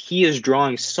teammates. He is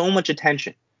drawing so much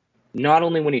attention, not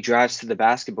only when he drives to the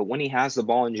basket, but when he has the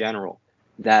ball in general,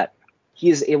 that he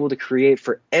is able to create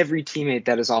for every teammate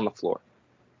that is on the floor,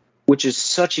 which is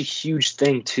such a huge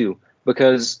thing too,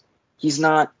 because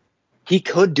he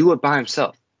could do it by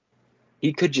himself.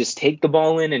 He could just take the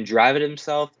ball in and drive it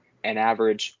himself and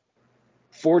average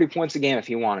 40 points a game if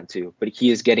he wanted to, but he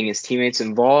is getting his teammates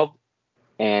involved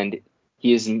and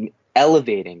he is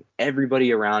elevating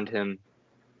everybody around him.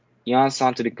 Giannis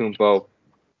Antetokounmpo,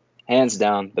 hands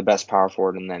down, the best power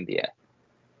forward in the NBA.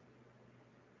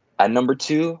 At number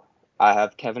 2, I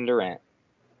have Kevin Durant.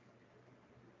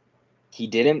 He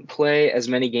didn't play as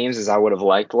many games as I would have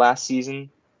liked last season,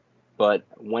 but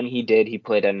when he did, he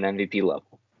played at an MVP level.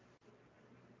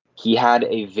 He had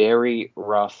a very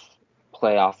rough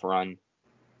playoff run,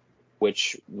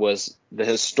 which was I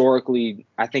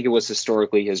think it was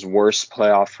historically his worst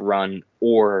playoff run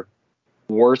or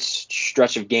worst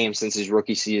stretch of games since his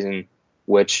rookie season,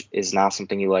 which is not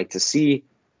something you like to see.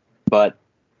 But,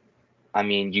 I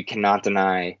mean, you cannot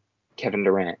deny Kevin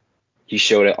Durant. He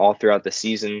showed it all throughout the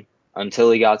season until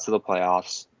he got to the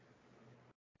playoffs.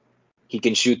 He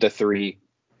can shoot the three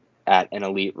at an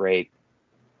elite rate.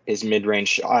 His mid-range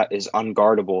shot is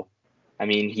unguardable. I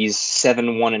mean, he's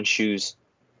 7'1" in shoes,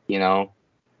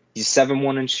 He's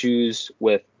 7'1" in shoes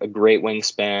with a great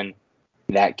wingspan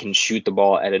that can shoot the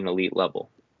ball at an elite level.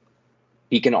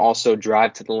 He can also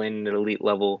drive to the lane at an elite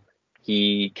level.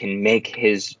 He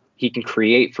can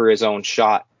create for his own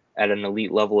shot at an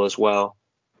elite level as well.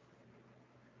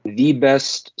 The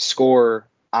best scorer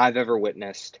I've ever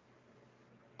witnessed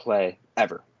play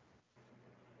ever.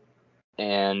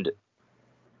 And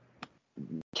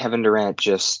Kevin Durant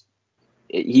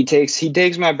he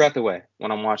takes my breath away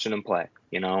when I'm watching him play,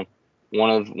 One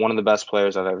of the best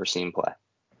players I've ever seen play.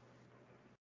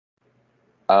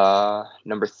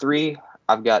 Number 3,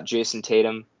 I've got Jason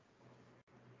Tatum.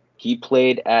 He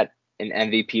played at an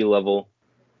MVP level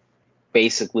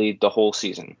basically the whole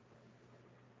season.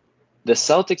 The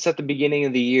Celtics at the beginning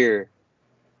of the year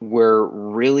were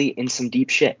really in some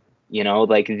deep shit.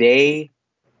 They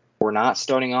were not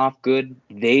starting off good.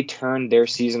 They turned their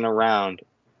season around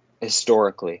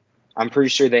historically. I'm pretty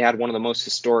sure they had one of the most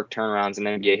historic turnarounds in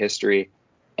NBA history,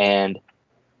 and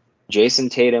Jason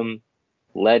Tatum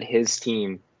led his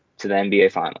team to the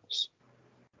NBA Finals.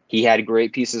 He had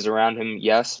great pieces around him,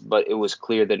 yes, but it was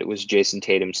clear that it was Jason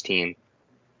Tatum's team.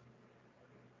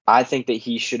 I think that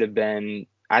he should have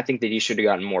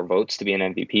gotten more votes to be an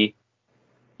MVP.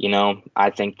 I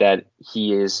think that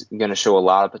he is going to show a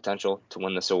lot of potential to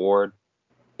win this award.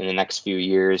 in the next few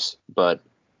years, but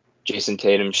Jason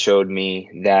Tatum showed me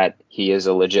that he is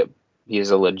a legit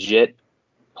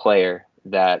player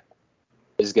that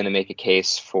is going to make a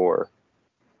case for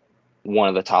one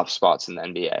of the top spots in the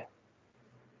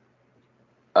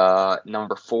NBA.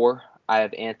 Number 4, I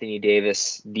have Anthony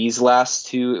Davis. These last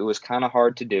two, it was kind of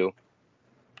hard to do,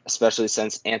 especially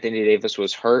since Anthony Davis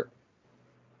was hurt.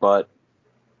 But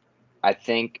I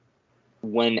think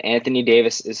when Anthony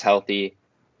Davis is healthy,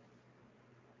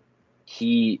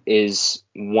 he is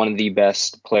one of the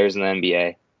best players in the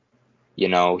NBA. You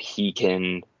know, he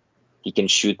can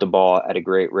shoot the ball at a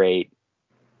great rate.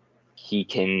 He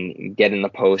can get in the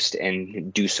post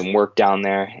and do some work down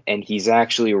there, and he's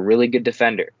actually a really good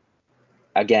defender.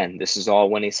 Again, this is all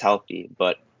when he's healthy,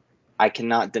 but I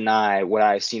cannot deny what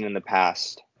I've seen in the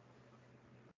past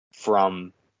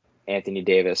from Anthony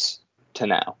Davis to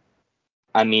now.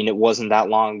 I mean, it wasn't that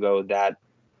long ago that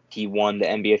he won the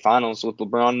NBA Finals with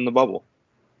LeBron in the bubble.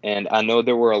 And I know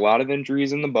there were a lot of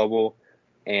injuries in the bubble,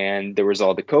 and there was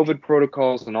all the COVID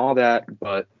protocols and all that,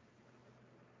 but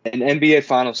an NBA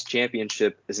Finals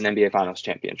championship is an NBA Finals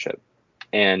championship.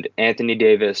 And Anthony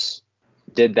Davis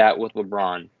did that with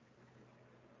LeBron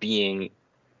being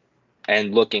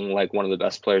and looking like one of the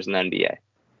best players in the NBA.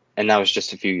 And that was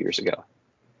just a few years ago.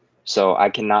 So I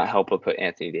cannot help but put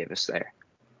Anthony Davis there.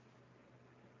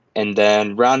 And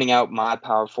then rounding out my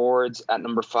power forwards at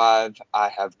number 5, I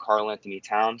have Karl-Anthony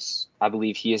Towns. I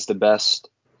believe he is the best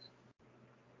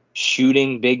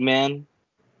shooting big man.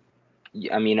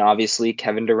 I mean, obviously,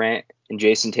 Kevin Durant and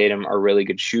Jason Tatum are really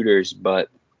good shooters, but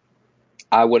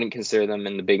I wouldn't consider them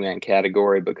in the big man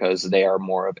category because they are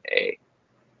more of a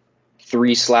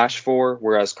 3/4,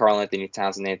 whereas Karl-Anthony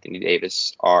Towns and Anthony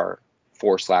Davis are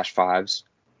 4/5s.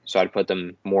 So I'd put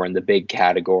them more in the big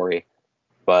category.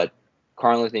 But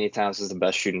Karl-Anthony Towns is the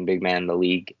best shooting big man in the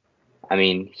league. I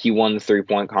mean, he won the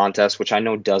 3-point contest, which I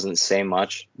know doesn't say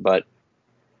much, but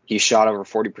he shot over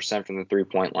 40% from the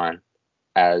 3-point line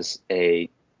as a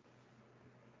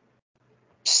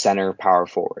center power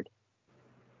forward,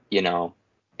 you know,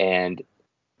 and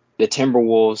the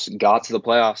Timberwolves got to the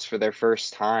playoffs for their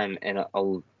first time in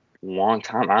a long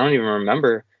time. I don't even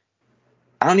remember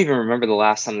the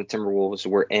last time the Timberwolves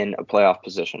were in a playoff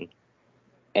position.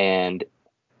 And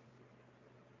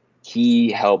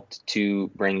he helped to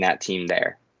bring that team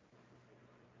there.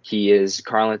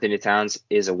 Karl-Anthony Towns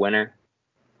is a winner,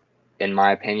 in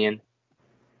my opinion.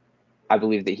 I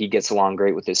believe that he gets along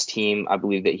great with his team. I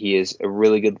believe that he is a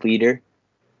really good leader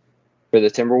for the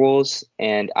Timberwolves,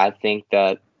 and I think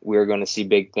that we're going to see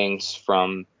big things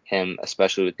from him,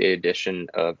 especially with the addition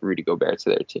of Rudy Gobert to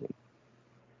their team.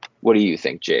 What do you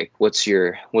think, Jake? What's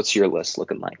your list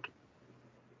looking like?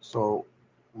 So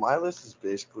my list is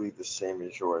basically the same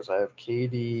as yours. I have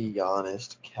KD,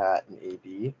 Giannis, Kat, and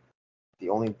AD. The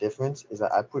only difference is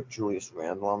that I put Julius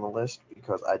Randle on the list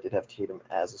because I did have Tatum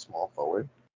as a small forward.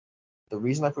 The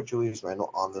reason I put Julius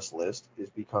Randle on this list is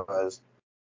because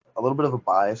a little bit of a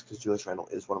bias because Julius Randle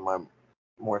is one of my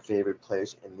more favorite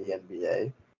players in the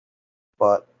NBA.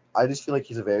 But I just feel like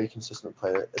he's a very consistent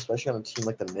player, especially on a team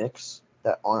like the Knicks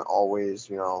that aren't always,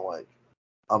 like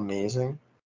amazing.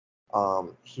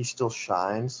 He still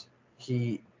shines.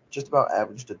 He just about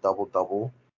averaged a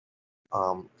double-double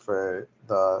for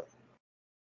the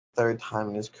third time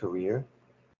in his career.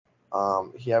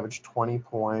 He averaged 20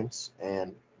 points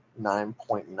and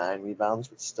 9.9 rebounds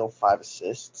with still 5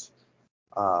 assists.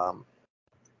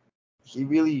 He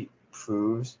really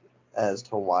proves as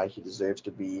to why he deserves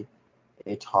to be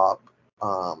a top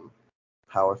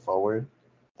power forward.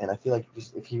 And I feel like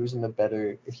if he had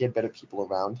better people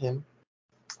around him,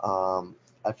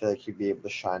 I feel like he'd be able to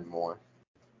shine more.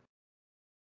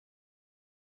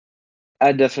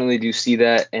 I definitely do see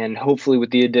that, and hopefully with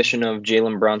the addition of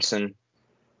Jalen Brunson,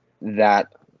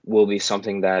 that will be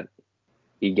something that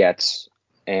he gets.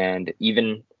 And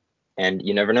you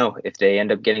never know, if they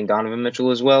end up getting Donovan Mitchell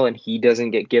as well and he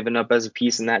doesn't get given up as a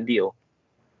piece in that deal,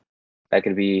 that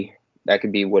could be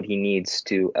what he needs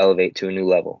to elevate to a new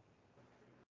level.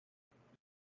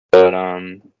 But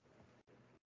I'm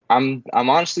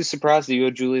honestly surprised that you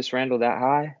had Julius Randle that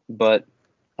high, but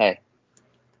hey,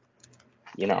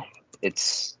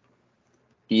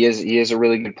 he is a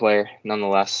really good player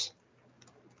nonetheless.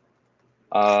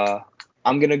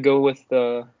 I'm gonna go with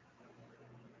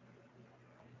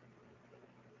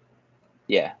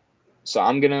So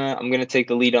I'm gonna take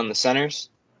the lead on the centers.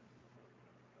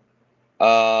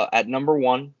 At number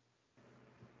 1,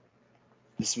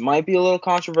 this might be a little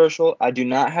controversial. I do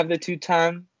not have the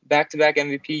 2-time back-to-back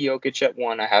MVP Jokic at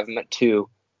 1. I have him at 2.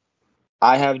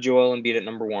 I have Joel Embiid at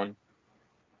number 1.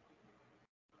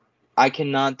 I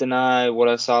cannot deny what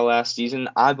I saw last season.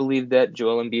 I believe that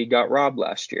Joel Embiid got robbed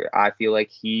last year. I feel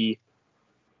like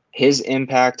his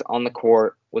impact on the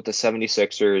court with the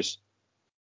 76ers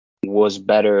was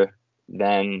better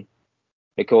than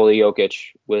Nikola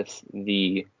Jokic with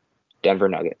the Denver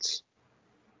Nuggets.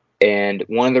 And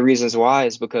one of the reasons why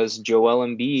is because Joel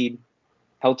Embiid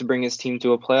helped to bring his team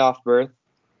to a playoff berth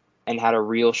and had a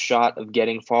real shot of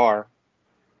getting far,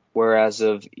 whereas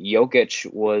of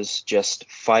Jokic was just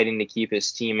fighting to keep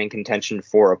his team in contention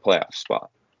for a playoff spot.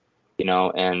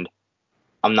 And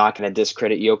I'm not going to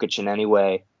discredit Jokic in any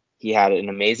way. He had an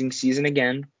amazing season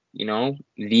again,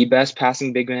 the best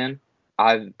passing big man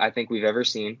I think we've ever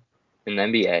seen in the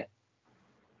NBA.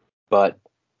 But,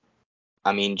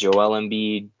 I mean, Joel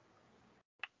Embiid,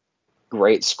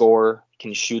 great scorer,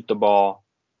 can shoot the ball,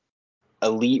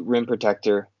 elite rim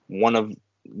protector, one of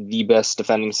the best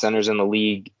defending centers in the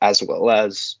league, as well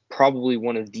as probably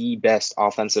one of the best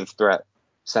offensive threat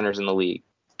centers in the league.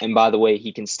 And by the way,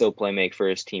 he can still play make for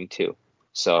his team too.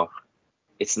 So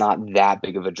it's not that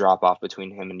big of a drop off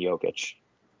between him and Jokic.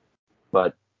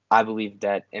 But I believe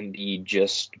that Embiid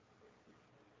just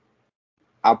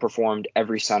outperformed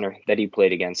every center that he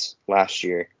played against last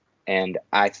year. And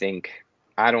I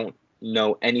don't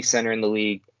know any center in the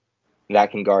league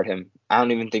that can guard him. I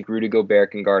don't even think Rudy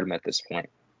Gobert can guard him at this point.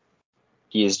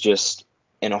 He is just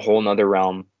in a whole nother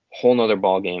realm, whole nother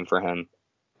ball game for him.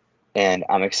 And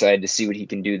I'm excited to see what he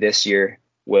can do this year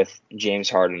with James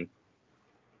Harden.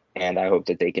 And I hope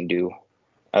that they can do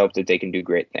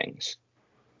great things.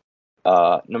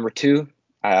 Number 2,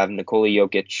 I have Nikola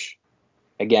Jokic.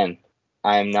 Again,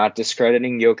 I am not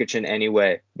discrediting Jokic in any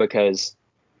way because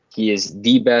he is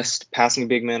the best passing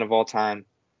big man of all time.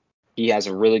 He has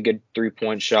a really good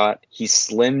three-point shot. He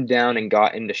slimmed down and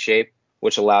got into shape,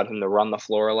 which allowed him to run the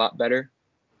floor a lot better.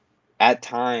 At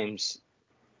times,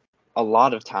 a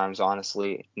lot of times,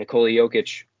 honestly, Nikola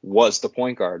Jokic was the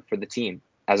point guard for the team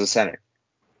as a center.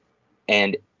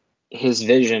 And his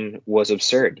vision was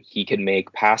absurd. He could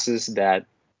make passes that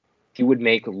he would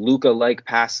make Luka-like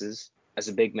passes as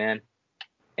a big man,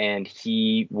 and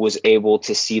he was able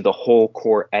to see the whole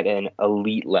court at an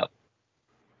elite level,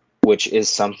 which is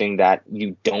something that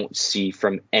you don't see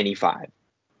from any 5,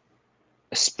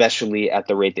 especially at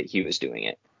the rate that he was doing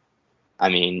it. I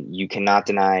mean, you cannot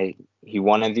deny he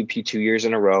won MVP 2 years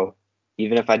in a row.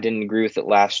 Even if I didn't agree with it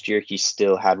last year, he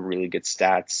still had really good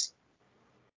stats.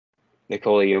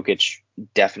 Nikola Jokic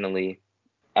definitely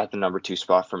at the number 2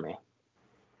 spot for me.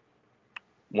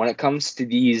 When it comes to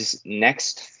these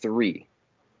next 3,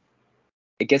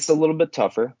 it gets a little bit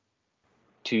tougher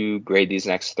to grade these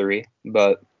next 3,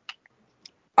 but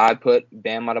I put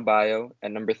Bam Adebayo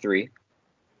at number 3.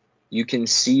 You can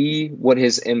see what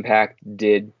his impact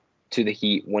did to the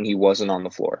Heat when he wasn't on the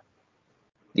floor.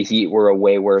 The Heat were a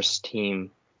way worse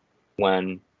team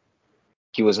when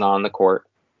he was not on the court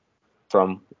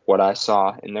from what I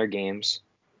saw in their games.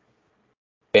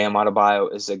 Bam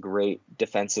Adebayo is a great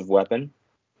defensive weapon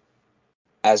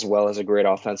as well as a great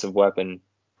offensive weapon.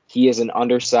 He is an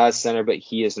undersized center, but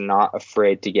he is not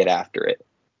afraid to get after it.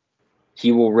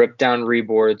 He will rip down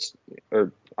rebounds,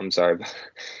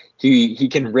 he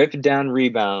can rip down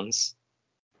rebounds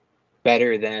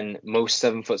better than most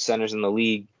 7-foot centers in the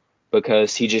league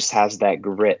because he just has that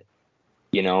grit.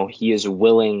 He is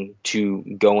willing to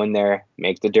go in there,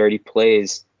 make the dirty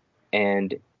plays,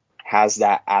 and has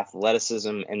that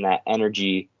athleticism and that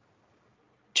energy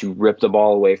to rip the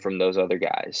ball away from those other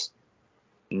guys.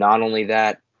 Not only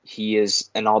that, he is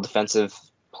an all-defensive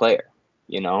player.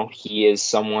 He is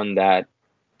someone that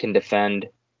can defend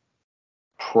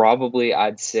probably,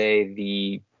 I'd say,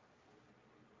 the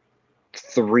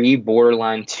 3,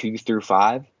 borderline 2 through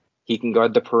 5. He can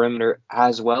guard the perimeter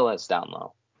as well as down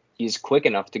low. He's quick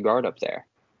enough to guard up there,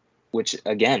 which,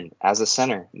 again, as a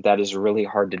center, that is really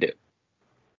hard to do.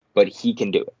 But he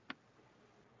can do it.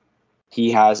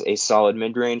 He has a solid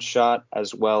mid-range shot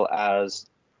as well as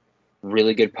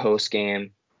really good post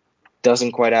game.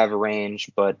 Doesn't quite have a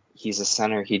range, but he's a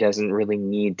center. He doesn't really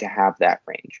need to have that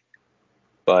range.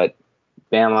 But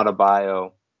Bam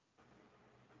Adebayo,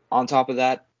 on top of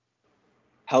that,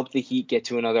 helped the Heat get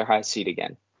to another high seed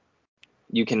again.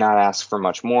 You cannot ask for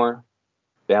much more.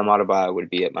 Bam Adebayo would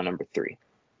be at my number 3.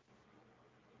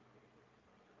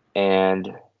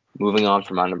 And moving on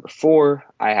from my number 4,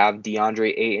 I have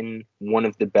DeAndre Ayton, one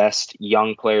of the best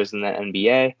young players in the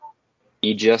NBA.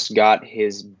 He just got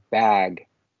his bag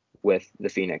with the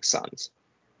Phoenix Suns.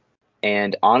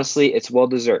 And honestly, it's well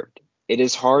deserved. It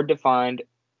is hard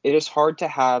to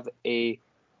have a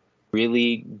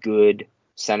really good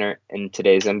center in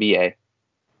today's NBA.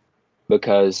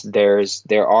 because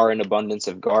there are an abundance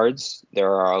of guards.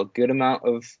 There are a good amount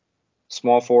of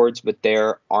small forwards, but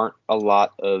there aren't a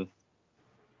lot of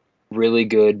really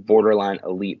good borderline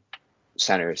elite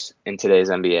centers in today's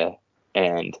NBA,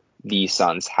 and the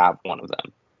Suns have one of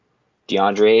them.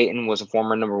 DeAndre Ayton was a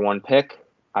former number 1 pick.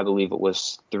 I believe it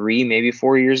was 3, maybe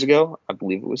 4 years ago. I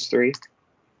believe it was 3.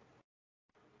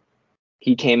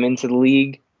 He came into the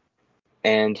league,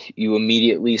 and you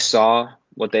immediately saw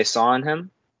what they saw in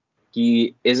him.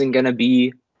 He isn't going to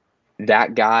be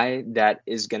that guy that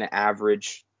is going to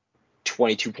average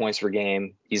 22 points per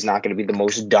game. He's not going to be the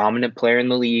most dominant player in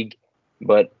the league,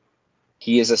 but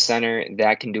he is a center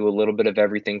that can do a little bit of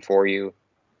everything for you.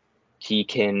 He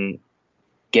can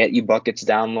get you buckets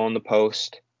down low in the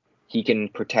post. He can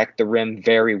protect the rim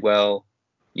very well.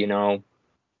 You know,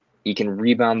 he can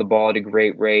rebound the ball at a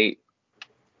great rate.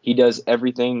 He does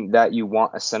everything that you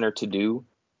want a center to do,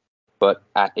 but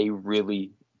at a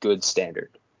really good standard.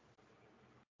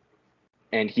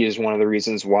 And he is one of the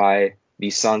reasons why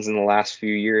the Suns in the last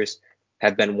few years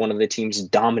have been one of the teams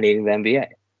dominating the NBA.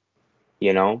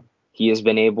 You know, he has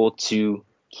been able to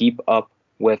keep up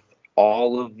with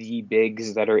all of the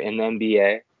bigs that are in the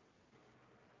NBA,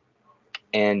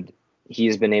 and he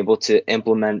has been able to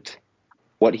implement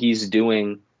what he's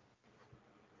doing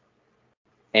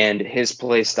and his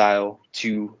play style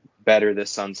to better the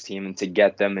Suns team and to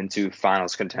get them into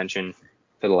finals contention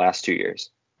for the last 2 years.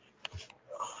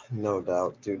 No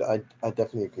doubt, dude. I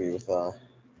definitely agree with the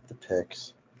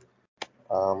picks.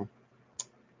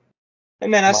 Hey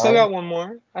man, I still got one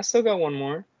more.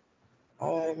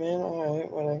 All right, man. All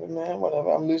right, whatever, man.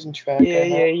 Whatever. I'm losing track.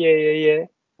 Yeah.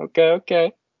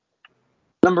 Okay.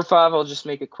 Number 5, I'll just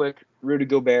make it quick. Rudy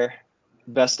Gobert,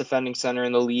 best defending center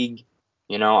in the league.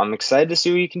 You know, I'm excited to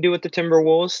see what he can do with the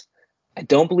Timberwolves. I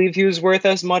don't believe he was worth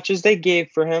as much as they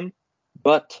gave for him,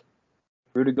 but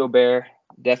Rudy Gobert,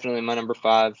 definitely my number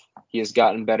 5. He has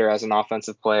gotten better as an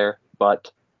offensive player,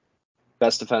 but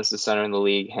best defensive center in the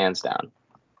league, hands down.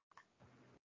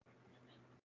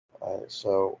 All right,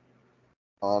 so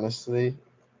honestly,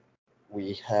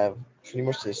 we have pretty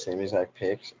much the same exact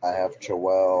picks. I have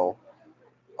Joel,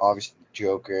 obviously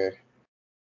Joker,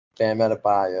 Bam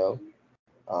Adebayo,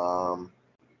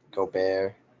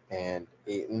 Gobert, and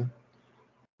Ayton.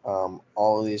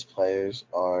 All of these players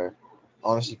are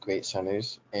honestly great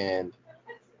centers, and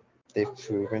they've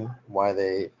proven why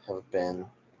they have been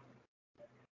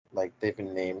they've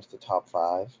been named the top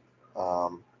 5.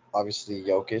 Obviously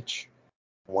Jokic,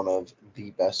 one of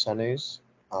the best centers.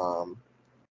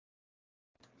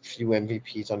 Few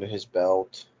MVPs under his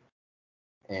belt,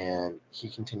 and he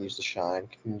continues to shine,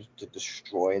 continues to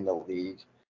destroy in the league.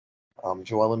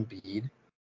 Joel Embiid,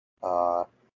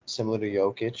 similar to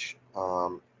Jokic,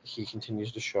 he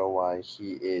continues to show why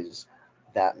he is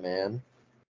that man.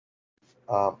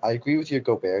 I agree with your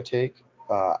Gobert take.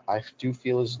 I do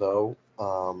feel as though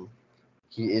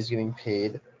he is getting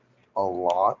paid a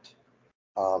lot,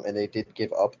 and they did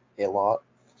give up a lot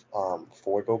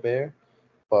for Gobert.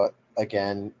 But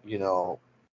again, you know,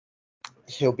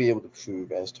 he'll be able to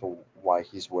prove as to why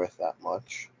he's worth that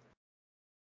much.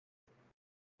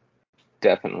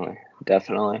 Definitely.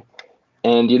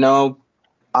 And, you know,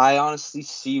 I honestly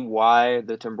see why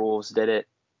the Timberwolves did it,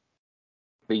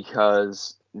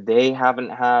 because they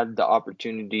haven't had the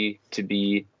opportunity to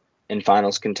be in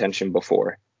finals contention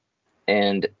before.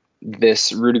 And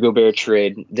this Rudy Gobert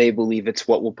trade, they believe it's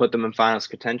what will put them in finals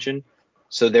contention.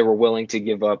 So they were willing to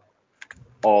give up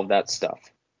all of that stuff.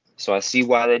 So I see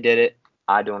why they did it.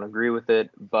 I don't agree with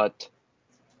it, but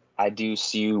I do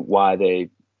see why they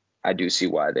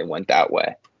went that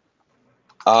way.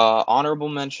 Honorable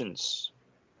mentions.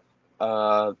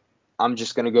 I'm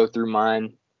just gonna go through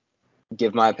mine,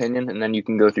 give my opinion, and then you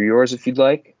can go through yours if you'd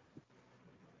like.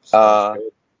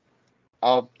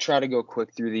 I'll try to go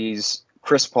quick through these.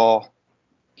 Chris Paul,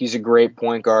 he's a great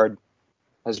point guard,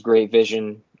 has great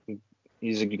vision.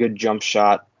 He's a good jump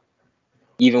shot.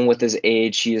 Even with his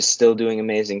age, he is still doing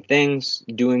amazing things,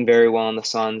 doing very well in the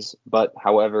Suns. But,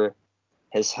 however,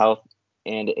 his health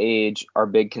and age are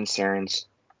big concerns.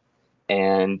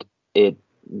 And it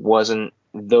wasn't,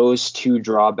 those 2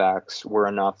 drawbacks were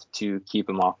enough to keep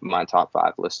him off of my top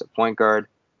 5 list of point guard.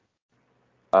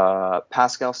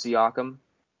 Pascal Siakam,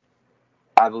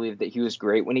 I believe that he was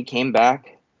great when he came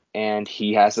back, and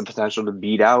he has the potential to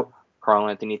beat out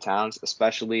Karl-Anthony Towns,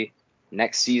 especially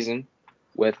next season.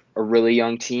 With a really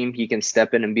young team, he can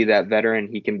step in and be that veteran.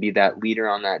 He can be that leader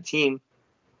on that team.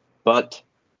 But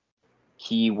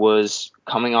he was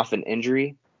coming off an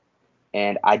injury,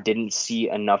 and I didn't see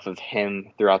enough of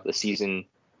him throughout the season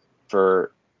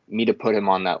for me to put him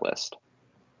on that list.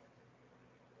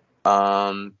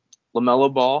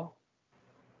 LaMelo Ball,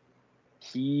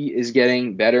 he is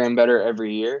getting better and better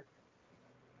every year,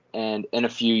 and in a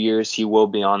few years he will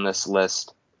be on this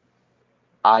list.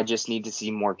 I just need to see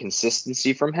more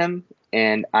consistency from him,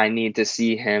 and I need to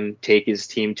see him take his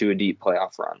team to a deep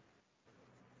playoff run.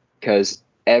 Because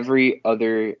every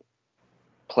other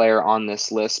player on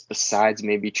this list, besides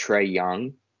maybe Trae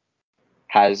Young,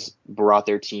 has brought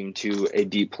their team to a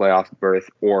deep playoff berth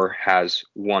or has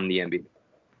won the NBA.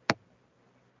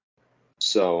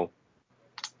 So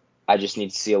I just need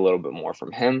to see a little bit more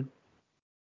from him.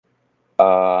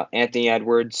 Anthony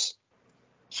Edwards,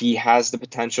 he has the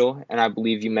potential, and I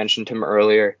believe you mentioned him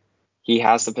earlier. He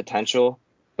has the potential,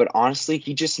 but honestly,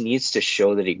 he just needs to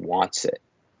show that he wants it.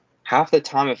 Half the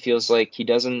time it feels like he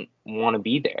doesn't want to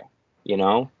be there, you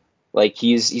know? Like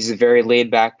he's a very laid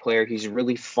back player. He's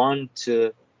really fun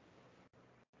to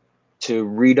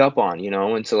read up on,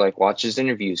 and to like watch his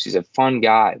interviews. He's a fun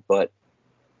guy, but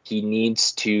he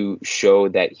needs to show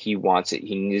that he wants it.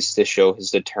 He needs to show his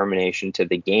determination to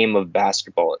the game of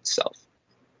basketball itself.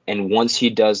 And once he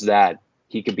does that,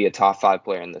 he could be a top 5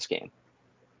 player in this game.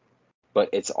 But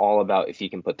it's all about if he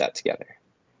can put that together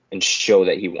and show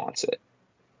that he wants it.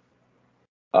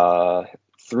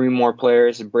 3 more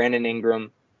players. Brandon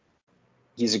Ingram,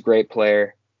 he's a great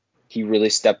player. He really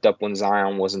stepped up when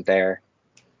Zion wasn't there.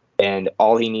 And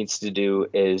all he needs to do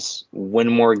is win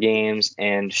more games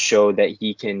and show that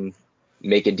he can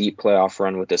make a deep playoff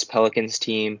run with this Pelicans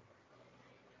team.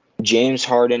 James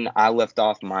Harden, I left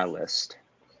off my list.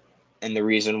 And the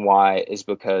reason why is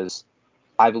because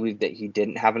I believe that he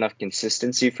didn't have enough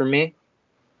consistency for me.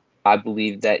 I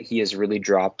believe that he has really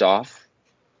dropped off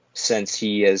since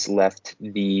he has left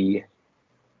the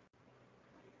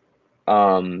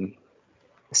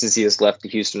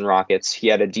Houston Rockets. He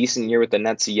had a decent year with the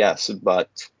Nets, yes,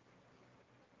 but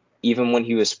even when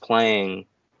he was playing,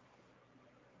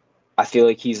 I feel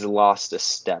like he's lost a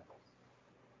step.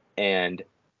 And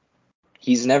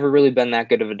he's never really been that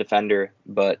good of a defender,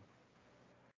 but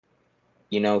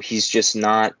I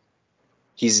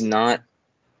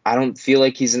don't feel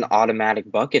like he's an automatic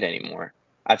bucket anymore.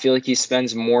 I feel like he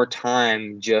spends more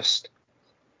time just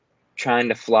trying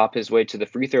to flop his way to the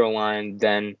free throw line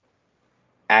than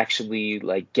actually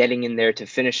like getting in there to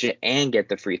finish it and get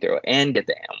the free throw and get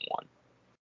the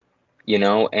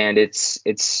M1. And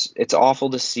it's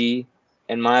awful to see,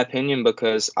 in my opinion,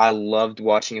 because I loved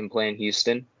watching him play in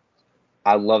Houston.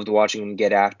 I loved watching him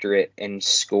get after it and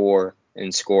score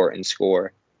and score and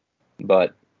score.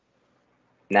 But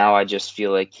now I just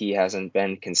feel like he hasn't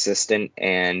been consistent,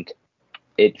 and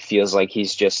it feels like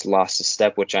he's just lost a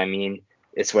step, which, I mean,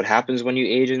 it's what happens when you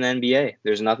age in the NBA.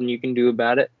 There's nothing you can do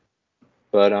about it.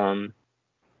 But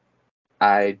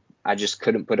I just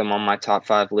couldn't put him on my top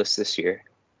 5 list this year.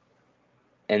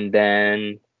 And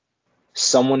then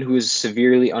someone who is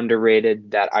severely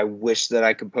underrated that I wish that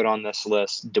I could put on this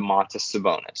list, Domantas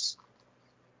Sabonis.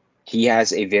 He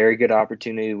has a very good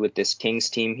opportunity with this Kings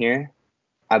team here.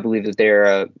 I believe that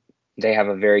they have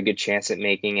a very good chance at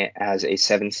making it as a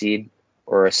 7 seed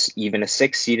or even a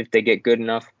 6 seed if they get good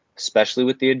enough, especially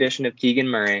with the addition of Keegan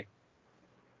Murray.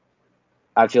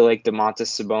 I feel like Domantas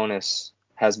Sabonis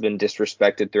has been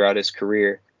disrespected throughout his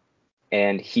career,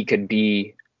 and he could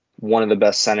be one of the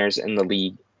best centers in the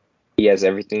league. He has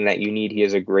everything that you need. He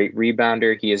is a great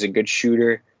rebounder. He is a good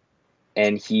shooter,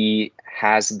 and he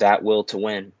has that will to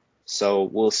win. So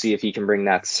we'll see if he can bring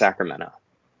that to Sacramento.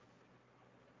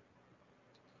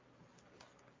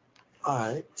 All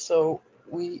right, so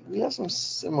we have some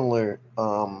similar.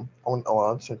 I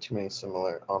won't say too many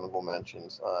similar honorable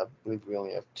mentions. I believe we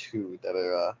only have 2 that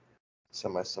are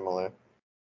semi-similar.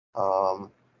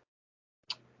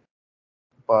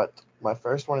 But my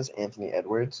first one is Anthony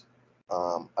Edwards.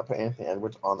 I put Anthony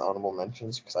Edwards on the honorable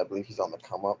mentions because I believe he's on the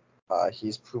come up.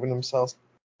 He's proven himself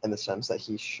in the sense that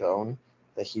he's shown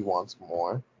that he wants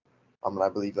more. And I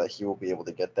believe that he will be able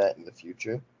to get that in the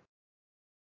future.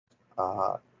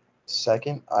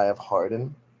 Second, I have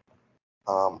Harden.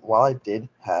 While I did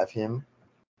have him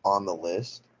on the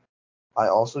list, I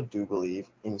also do believe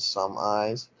in some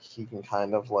eyes he can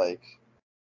kind of like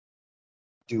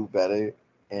do better,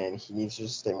 and he needs to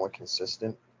just stay more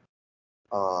consistent.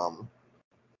 That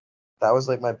was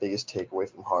like my biggest takeaway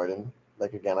from Harden.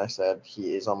 Like again, I said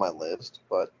he is on my list,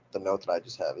 but the note that I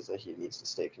just have is that he needs to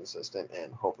stay consistent,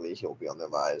 and hopefully he'll be on the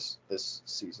rise this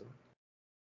season.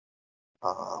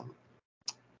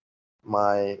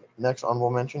 My next honorable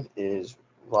mention is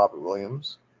Robert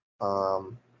Williams.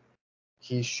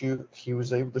 He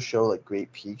was able to show like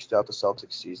great peaks throughout the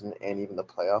Celtics season and even the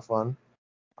playoff run.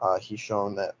 He's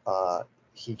shown that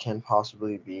he can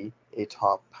possibly be a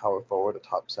top power forward, a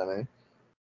top center.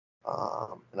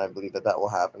 and I believe that will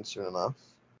happen soon enough.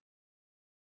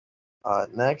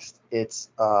 Next, it's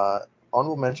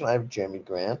honorable mention. I have Jerami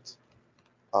Grant.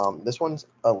 This one's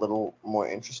a little more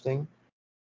interesting.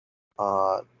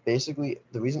 Basically,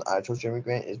 the reason I chose Jerami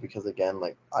Grant is because, again,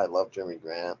 like, I love Jerami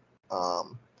Grant.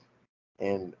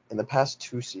 And in the past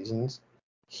 2 seasons,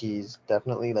 he's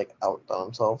definitely like outdone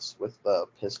himself with the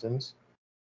Pistons.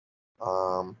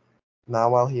 Now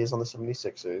while he is on the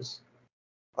 76ers,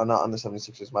 not on the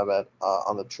 76ers, my bad,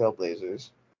 on the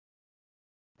Trailblazers,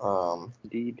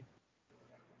 Indeed.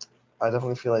 I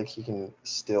definitely feel like he can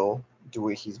still do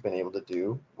what he's been able to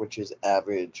do, which is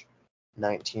average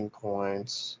 19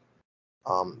 points,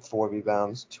 4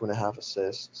 rebounds, 2.5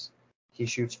 assists. He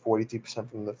shoots 43%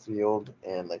 from the field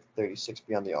and like 36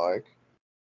 beyond the arc.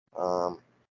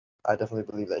 I definitely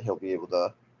believe that he'll be able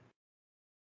to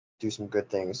do some good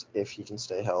things if he can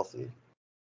stay healthy.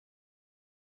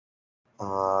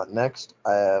 Next,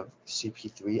 I have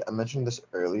CP3. I mentioned this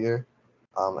earlier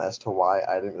as to why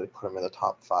I didn't really put him in the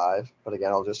top 5, but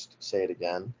again, I'll just say it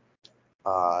again.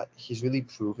 He's really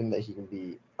proven that he can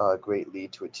be a great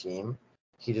lead to a team.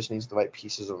 He just needs the right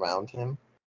pieces around him.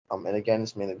 And again,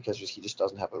 it's mainly because he just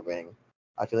doesn't have a ring.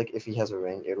 I feel like if he has a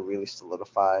ring, it'll really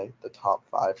solidify the top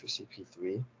 5 for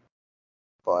CP3.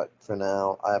 But for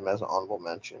now, I have him as an honorable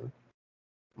mention.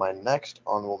 My next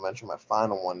honorable mention, my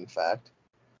final one, in fact,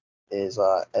 is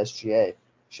SGA,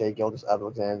 Shai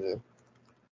Gilgeous-Alexander.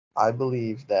 I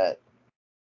believe that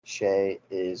Shai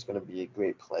is going to be a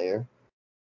great player.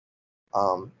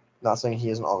 Not saying he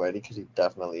isn't already, because he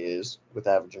definitely is, with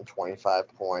averaging 25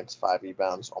 points, 5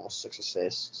 rebounds, almost 6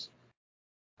 assists.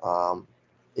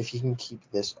 If he can keep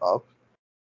this up,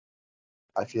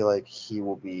 I feel like he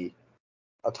will be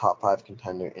a top 5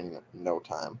 contender in no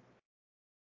time.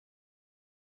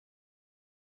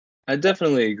 I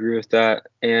definitely agree with that.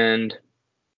 And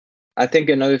I think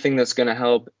another thing that's going to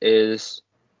help is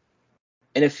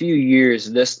in a few years,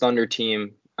 this Thunder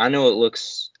team, I know it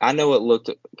looked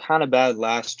kind of bad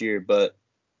last year, but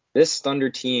this Thunder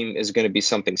team is going to be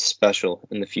something special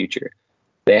in the future.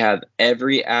 They have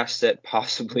every asset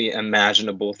possibly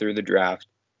imaginable through the draft,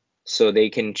 so they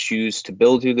can choose to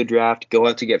build through the draft, go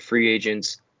out to get free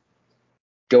agents,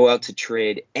 go out to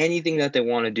trade. Anything that they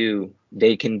want to do,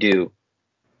 they can do,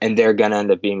 and they're going to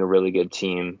end up being a really good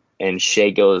team. And Shai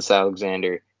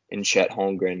Gilgeous-Alexander and Chet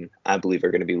Holmgren, I believe,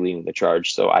 are going to be leading the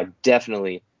charge. So I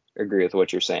definitely agree with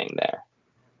what you're saying there.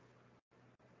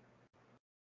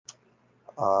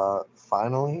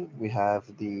 Finally, we have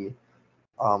the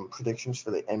predictions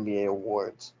for the NBA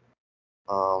awards.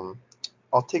 I'll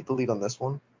take the lead on this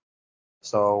one.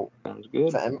 So Sounds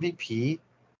good. for MVP,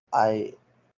 I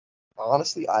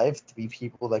have 3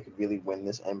 people that could really win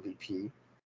this MVP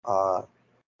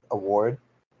award.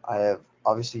 I have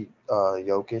obviously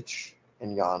Jokic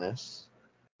and Giannis.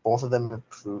 Both of them have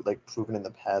proven in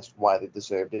the past why they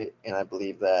deserved it, and I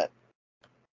believe that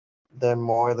they're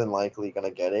more than likely gonna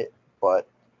get it. But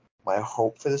my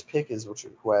hope for this pick is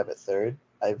who I have at third.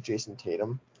 I have Jason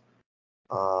Tatum.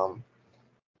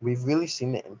 We've really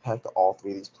seen the impact that all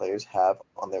 3 of these players have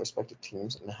on their respective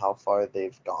teams and how far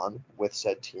they've gone with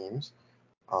said teams.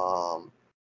 And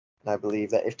I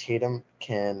believe that if Tatum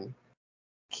can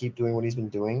keep doing what he's been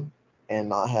doing and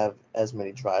not have as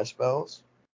many dry spells,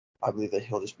 I believe that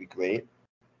he'll just be great,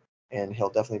 and he'll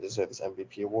definitely deserve this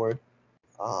MVP award.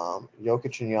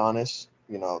 Jokic and Giannis,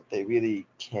 they really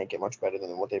can't get much better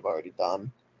than what they've already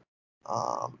done.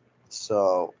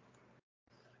 So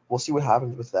we'll see what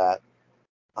happens with that.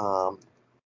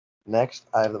 Next,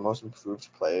 I have the most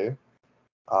improved player.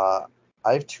 I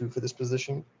have 2 for this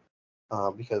position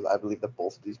because I believe that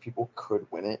both of these people could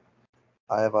win it.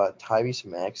 I have Tyrese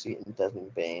Maxey and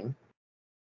Desmond Bane.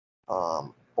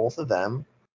 Both of them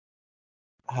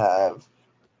have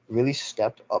really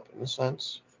stepped up in a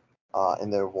sense in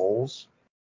their roles,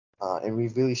 and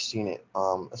we've really seen it,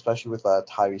 especially with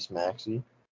Tyrese Maxey.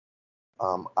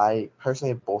 I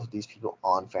personally have both of these people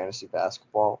on fantasy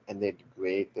basketball, and they did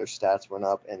great. Their stats went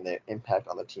up, and their impact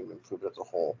on the team improved as a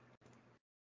whole.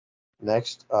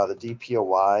 Next, the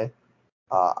DPOY.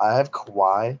 I have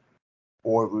Kawhi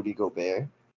or Rudy Gobert.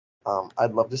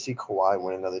 I'd love to see Kawhi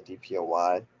win another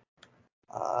DPOY.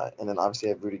 And then obviously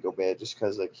I have Rudy Gobert just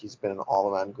because he's been an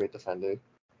all-around great defender,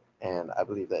 and I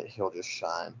believe that he'll just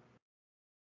shine.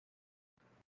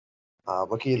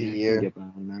 Rookie of the year,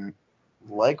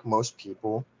 like most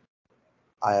people,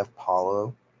 I have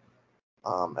Paulo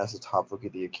as the top Rookie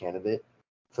of the Year candidate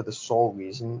for the sole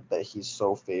reason that he's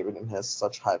so favored and has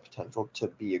such high potential to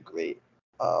be a great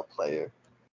player.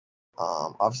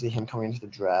 Obviously, him coming into the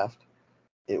draft,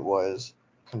 it was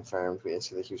confirmed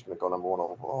basically that he was going to go number 1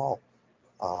 overall.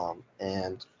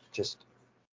 And just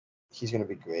he's going to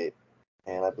be great,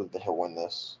 and I believe that he'll win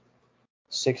this.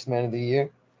 Sixth man of the year.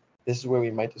 This is where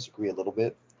we might disagree a little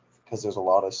bit because there's a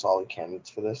lot of solid candidates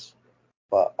for this.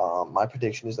 But my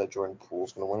prediction is that Jordan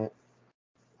Poole's going to win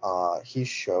it. He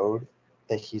showed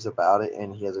that he's about it,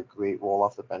 and he has a great role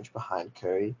off the bench behind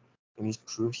Curry, and he's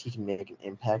proved he can make an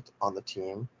impact on the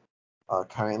team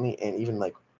currently and even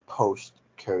like post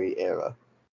Curry era.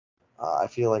 I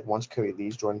feel like once Curry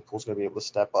leaves, Jordan Poole's going to be able to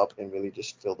step up and really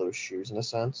just fill those shoes in a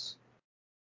sense.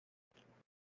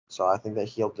 So I think that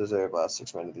he'll deserve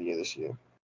Sixth Man of the Year this year.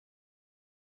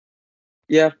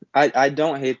 Yeah, I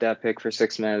don't hate that pick for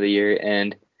Sixth Man of the Year.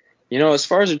 And, as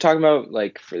far as we're talking about,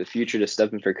 like, for the future to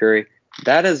step in for Curry,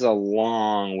 that is a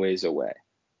long ways away.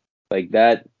 Like,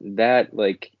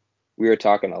 like, we were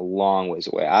talking a long ways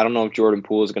away. I don't know if Jordan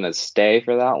Poole is going to stay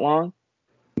for that long,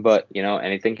 but,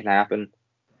 anything can happen.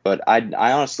 But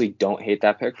I honestly don't hate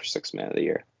that pick for Sixth Man of the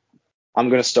Year. I'm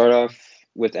going to start off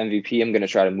with MVP. I'm going to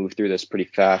try to move through this pretty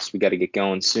fast. We got to get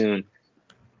going soon.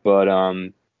 But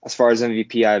as far as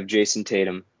MVP, I have Jason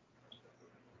Tatum.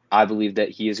 I believe that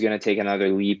he is going to take another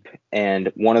leap.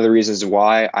 And one of the reasons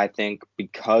why, I think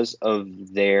because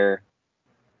of their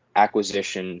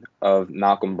acquisition of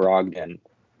Malcolm Brogdon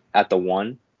at the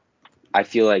 1, I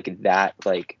feel like that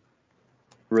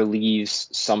relieves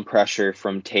some pressure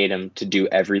from Tatum to do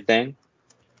everything.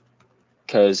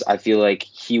 Because I feel like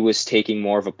he was taking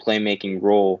more of a playmaking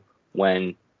role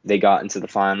when they got into the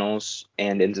finals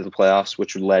and into the playoffs,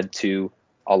 which led to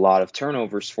a lot of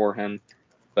turnovers for him.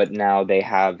 But now they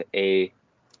have a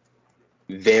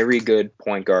very good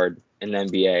point guard in the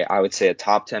NBA. I would say a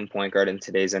top 10 point guard in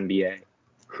today's NBA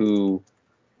who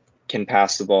can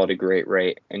pass the ball at a great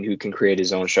rate and who can create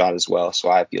his own shot as well. So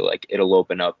I feel like it'll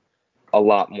open up a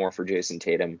lot more for Jason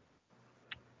Tatum.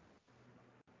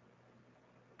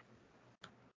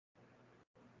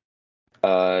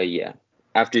 Yeah.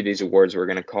 After these awards, we're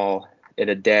going to call it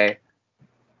a day.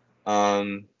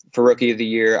 For Rookie of the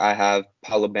Year, I have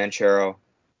Paolo Banchero.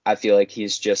 I feel like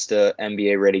he's just a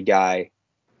NBA-ready guy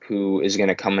who is going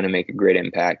to come in and make a great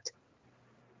impact.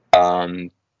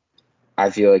 I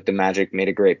feel like the Magic made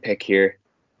a great pick here,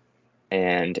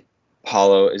 and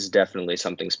Paolo is definitely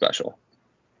something special,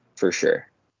 for sure.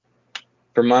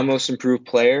 For my most improved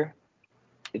player,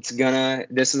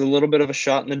 this is a little bit of a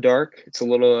shot in the dark. It's a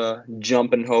little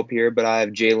jump in hope here, but I have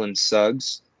Jalen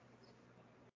Suggs.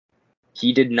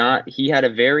 He had a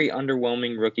very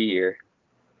underwhelming rookie year.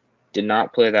 Did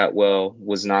not play that well,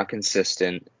 was not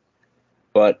consistent.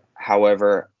 But,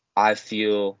 however, I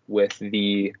feel with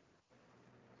the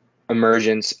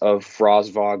emergence of Franz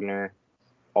Wagner,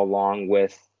 along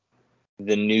with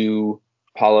the new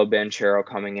Paolo Banchero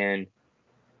coming in,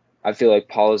 I feel like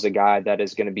Paul is a guy that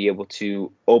is going to be able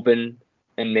to open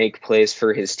and make plays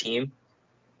for his team.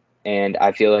 And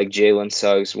I feel like Jalen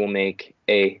Suggs will make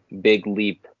a big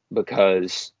leap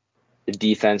because the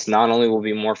defense not only will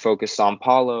be more focused on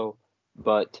Paolo,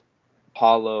 but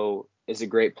Paolo is a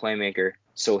great playmaker.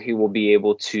 So he will be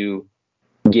able to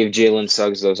give Jalen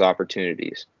Suggs those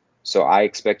opportunities. So I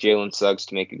expect Jalen Suggs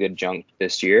to make a good jump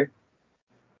this year.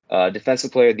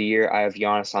 Defensive Player of the Year, I have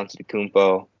Giannis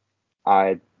Antetokounmpo.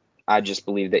 I just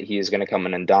believe that he is going to come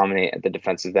in and dominate at the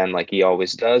defensive end like he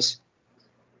always does.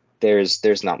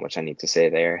 There's not much I need to say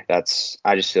there.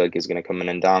 I just feel like he's going to come in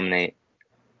and dominate.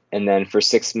 And then for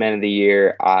Sixth Man of the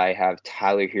Year, I have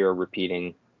Tyler Hero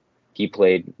repeating. He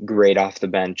played great off the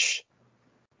bench,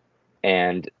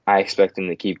 and I expect him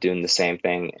to keep doing the same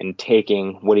thing and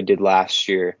taking what he did last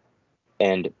year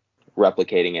and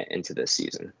replicating it into this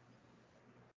season.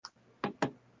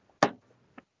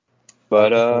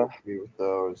 But I agree with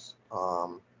those.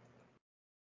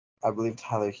 I believe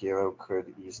Tyler Hero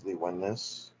could easily win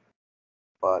this,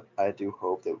 but I do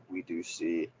hope that we do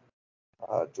see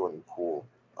Jordan Poole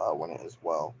win it as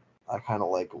well. I kind of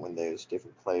like when there's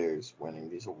different players winning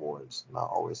these awards, not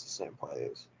always the same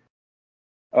players.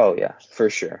 oh yeah, for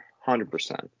sure,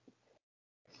 100%.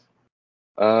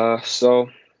 So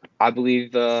I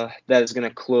believe that is going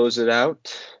to close it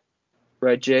out,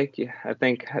 right, Jake? Yeah, I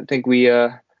think we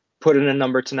put in a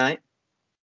number tonight.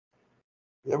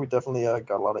 Yeah, we definitely got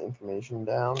a lot of information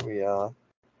down. We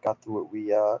got through what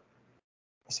we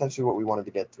essentially what we wanted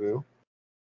to get through.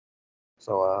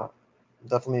 So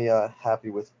definitely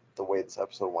happy with the way this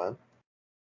episode went.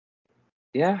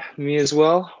 Yeah, me as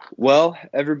well. Well,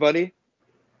 everybody,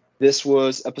 this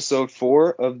was episode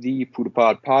 4 of the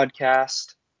Putapod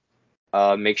podcast.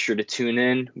 Make sure to tune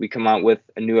in. We come out with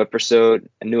a new episode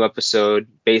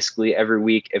basically every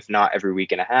week, if not every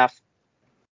week and a half.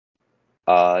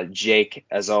 Jake,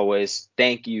 as always,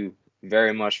 thank you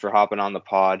very much for hopping on the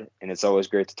pod, and it's always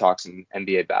great to talk some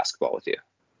NBA basketball with you.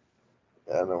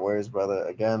 Yeah, no worries, brother.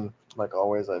 Again, like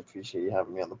always, I appreciate you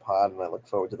having me on the pod, and I look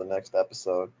forward to the next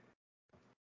episode.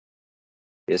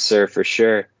 Yes, sir, for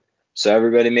sure. So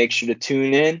everybody make sure to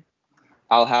tune in.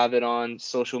 I'll have it on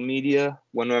social media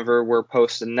whenever we're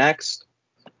posting next.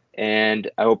 And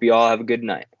I hope you all have a good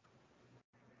night.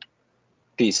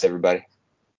 Peace, everybody.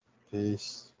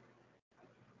 Peace.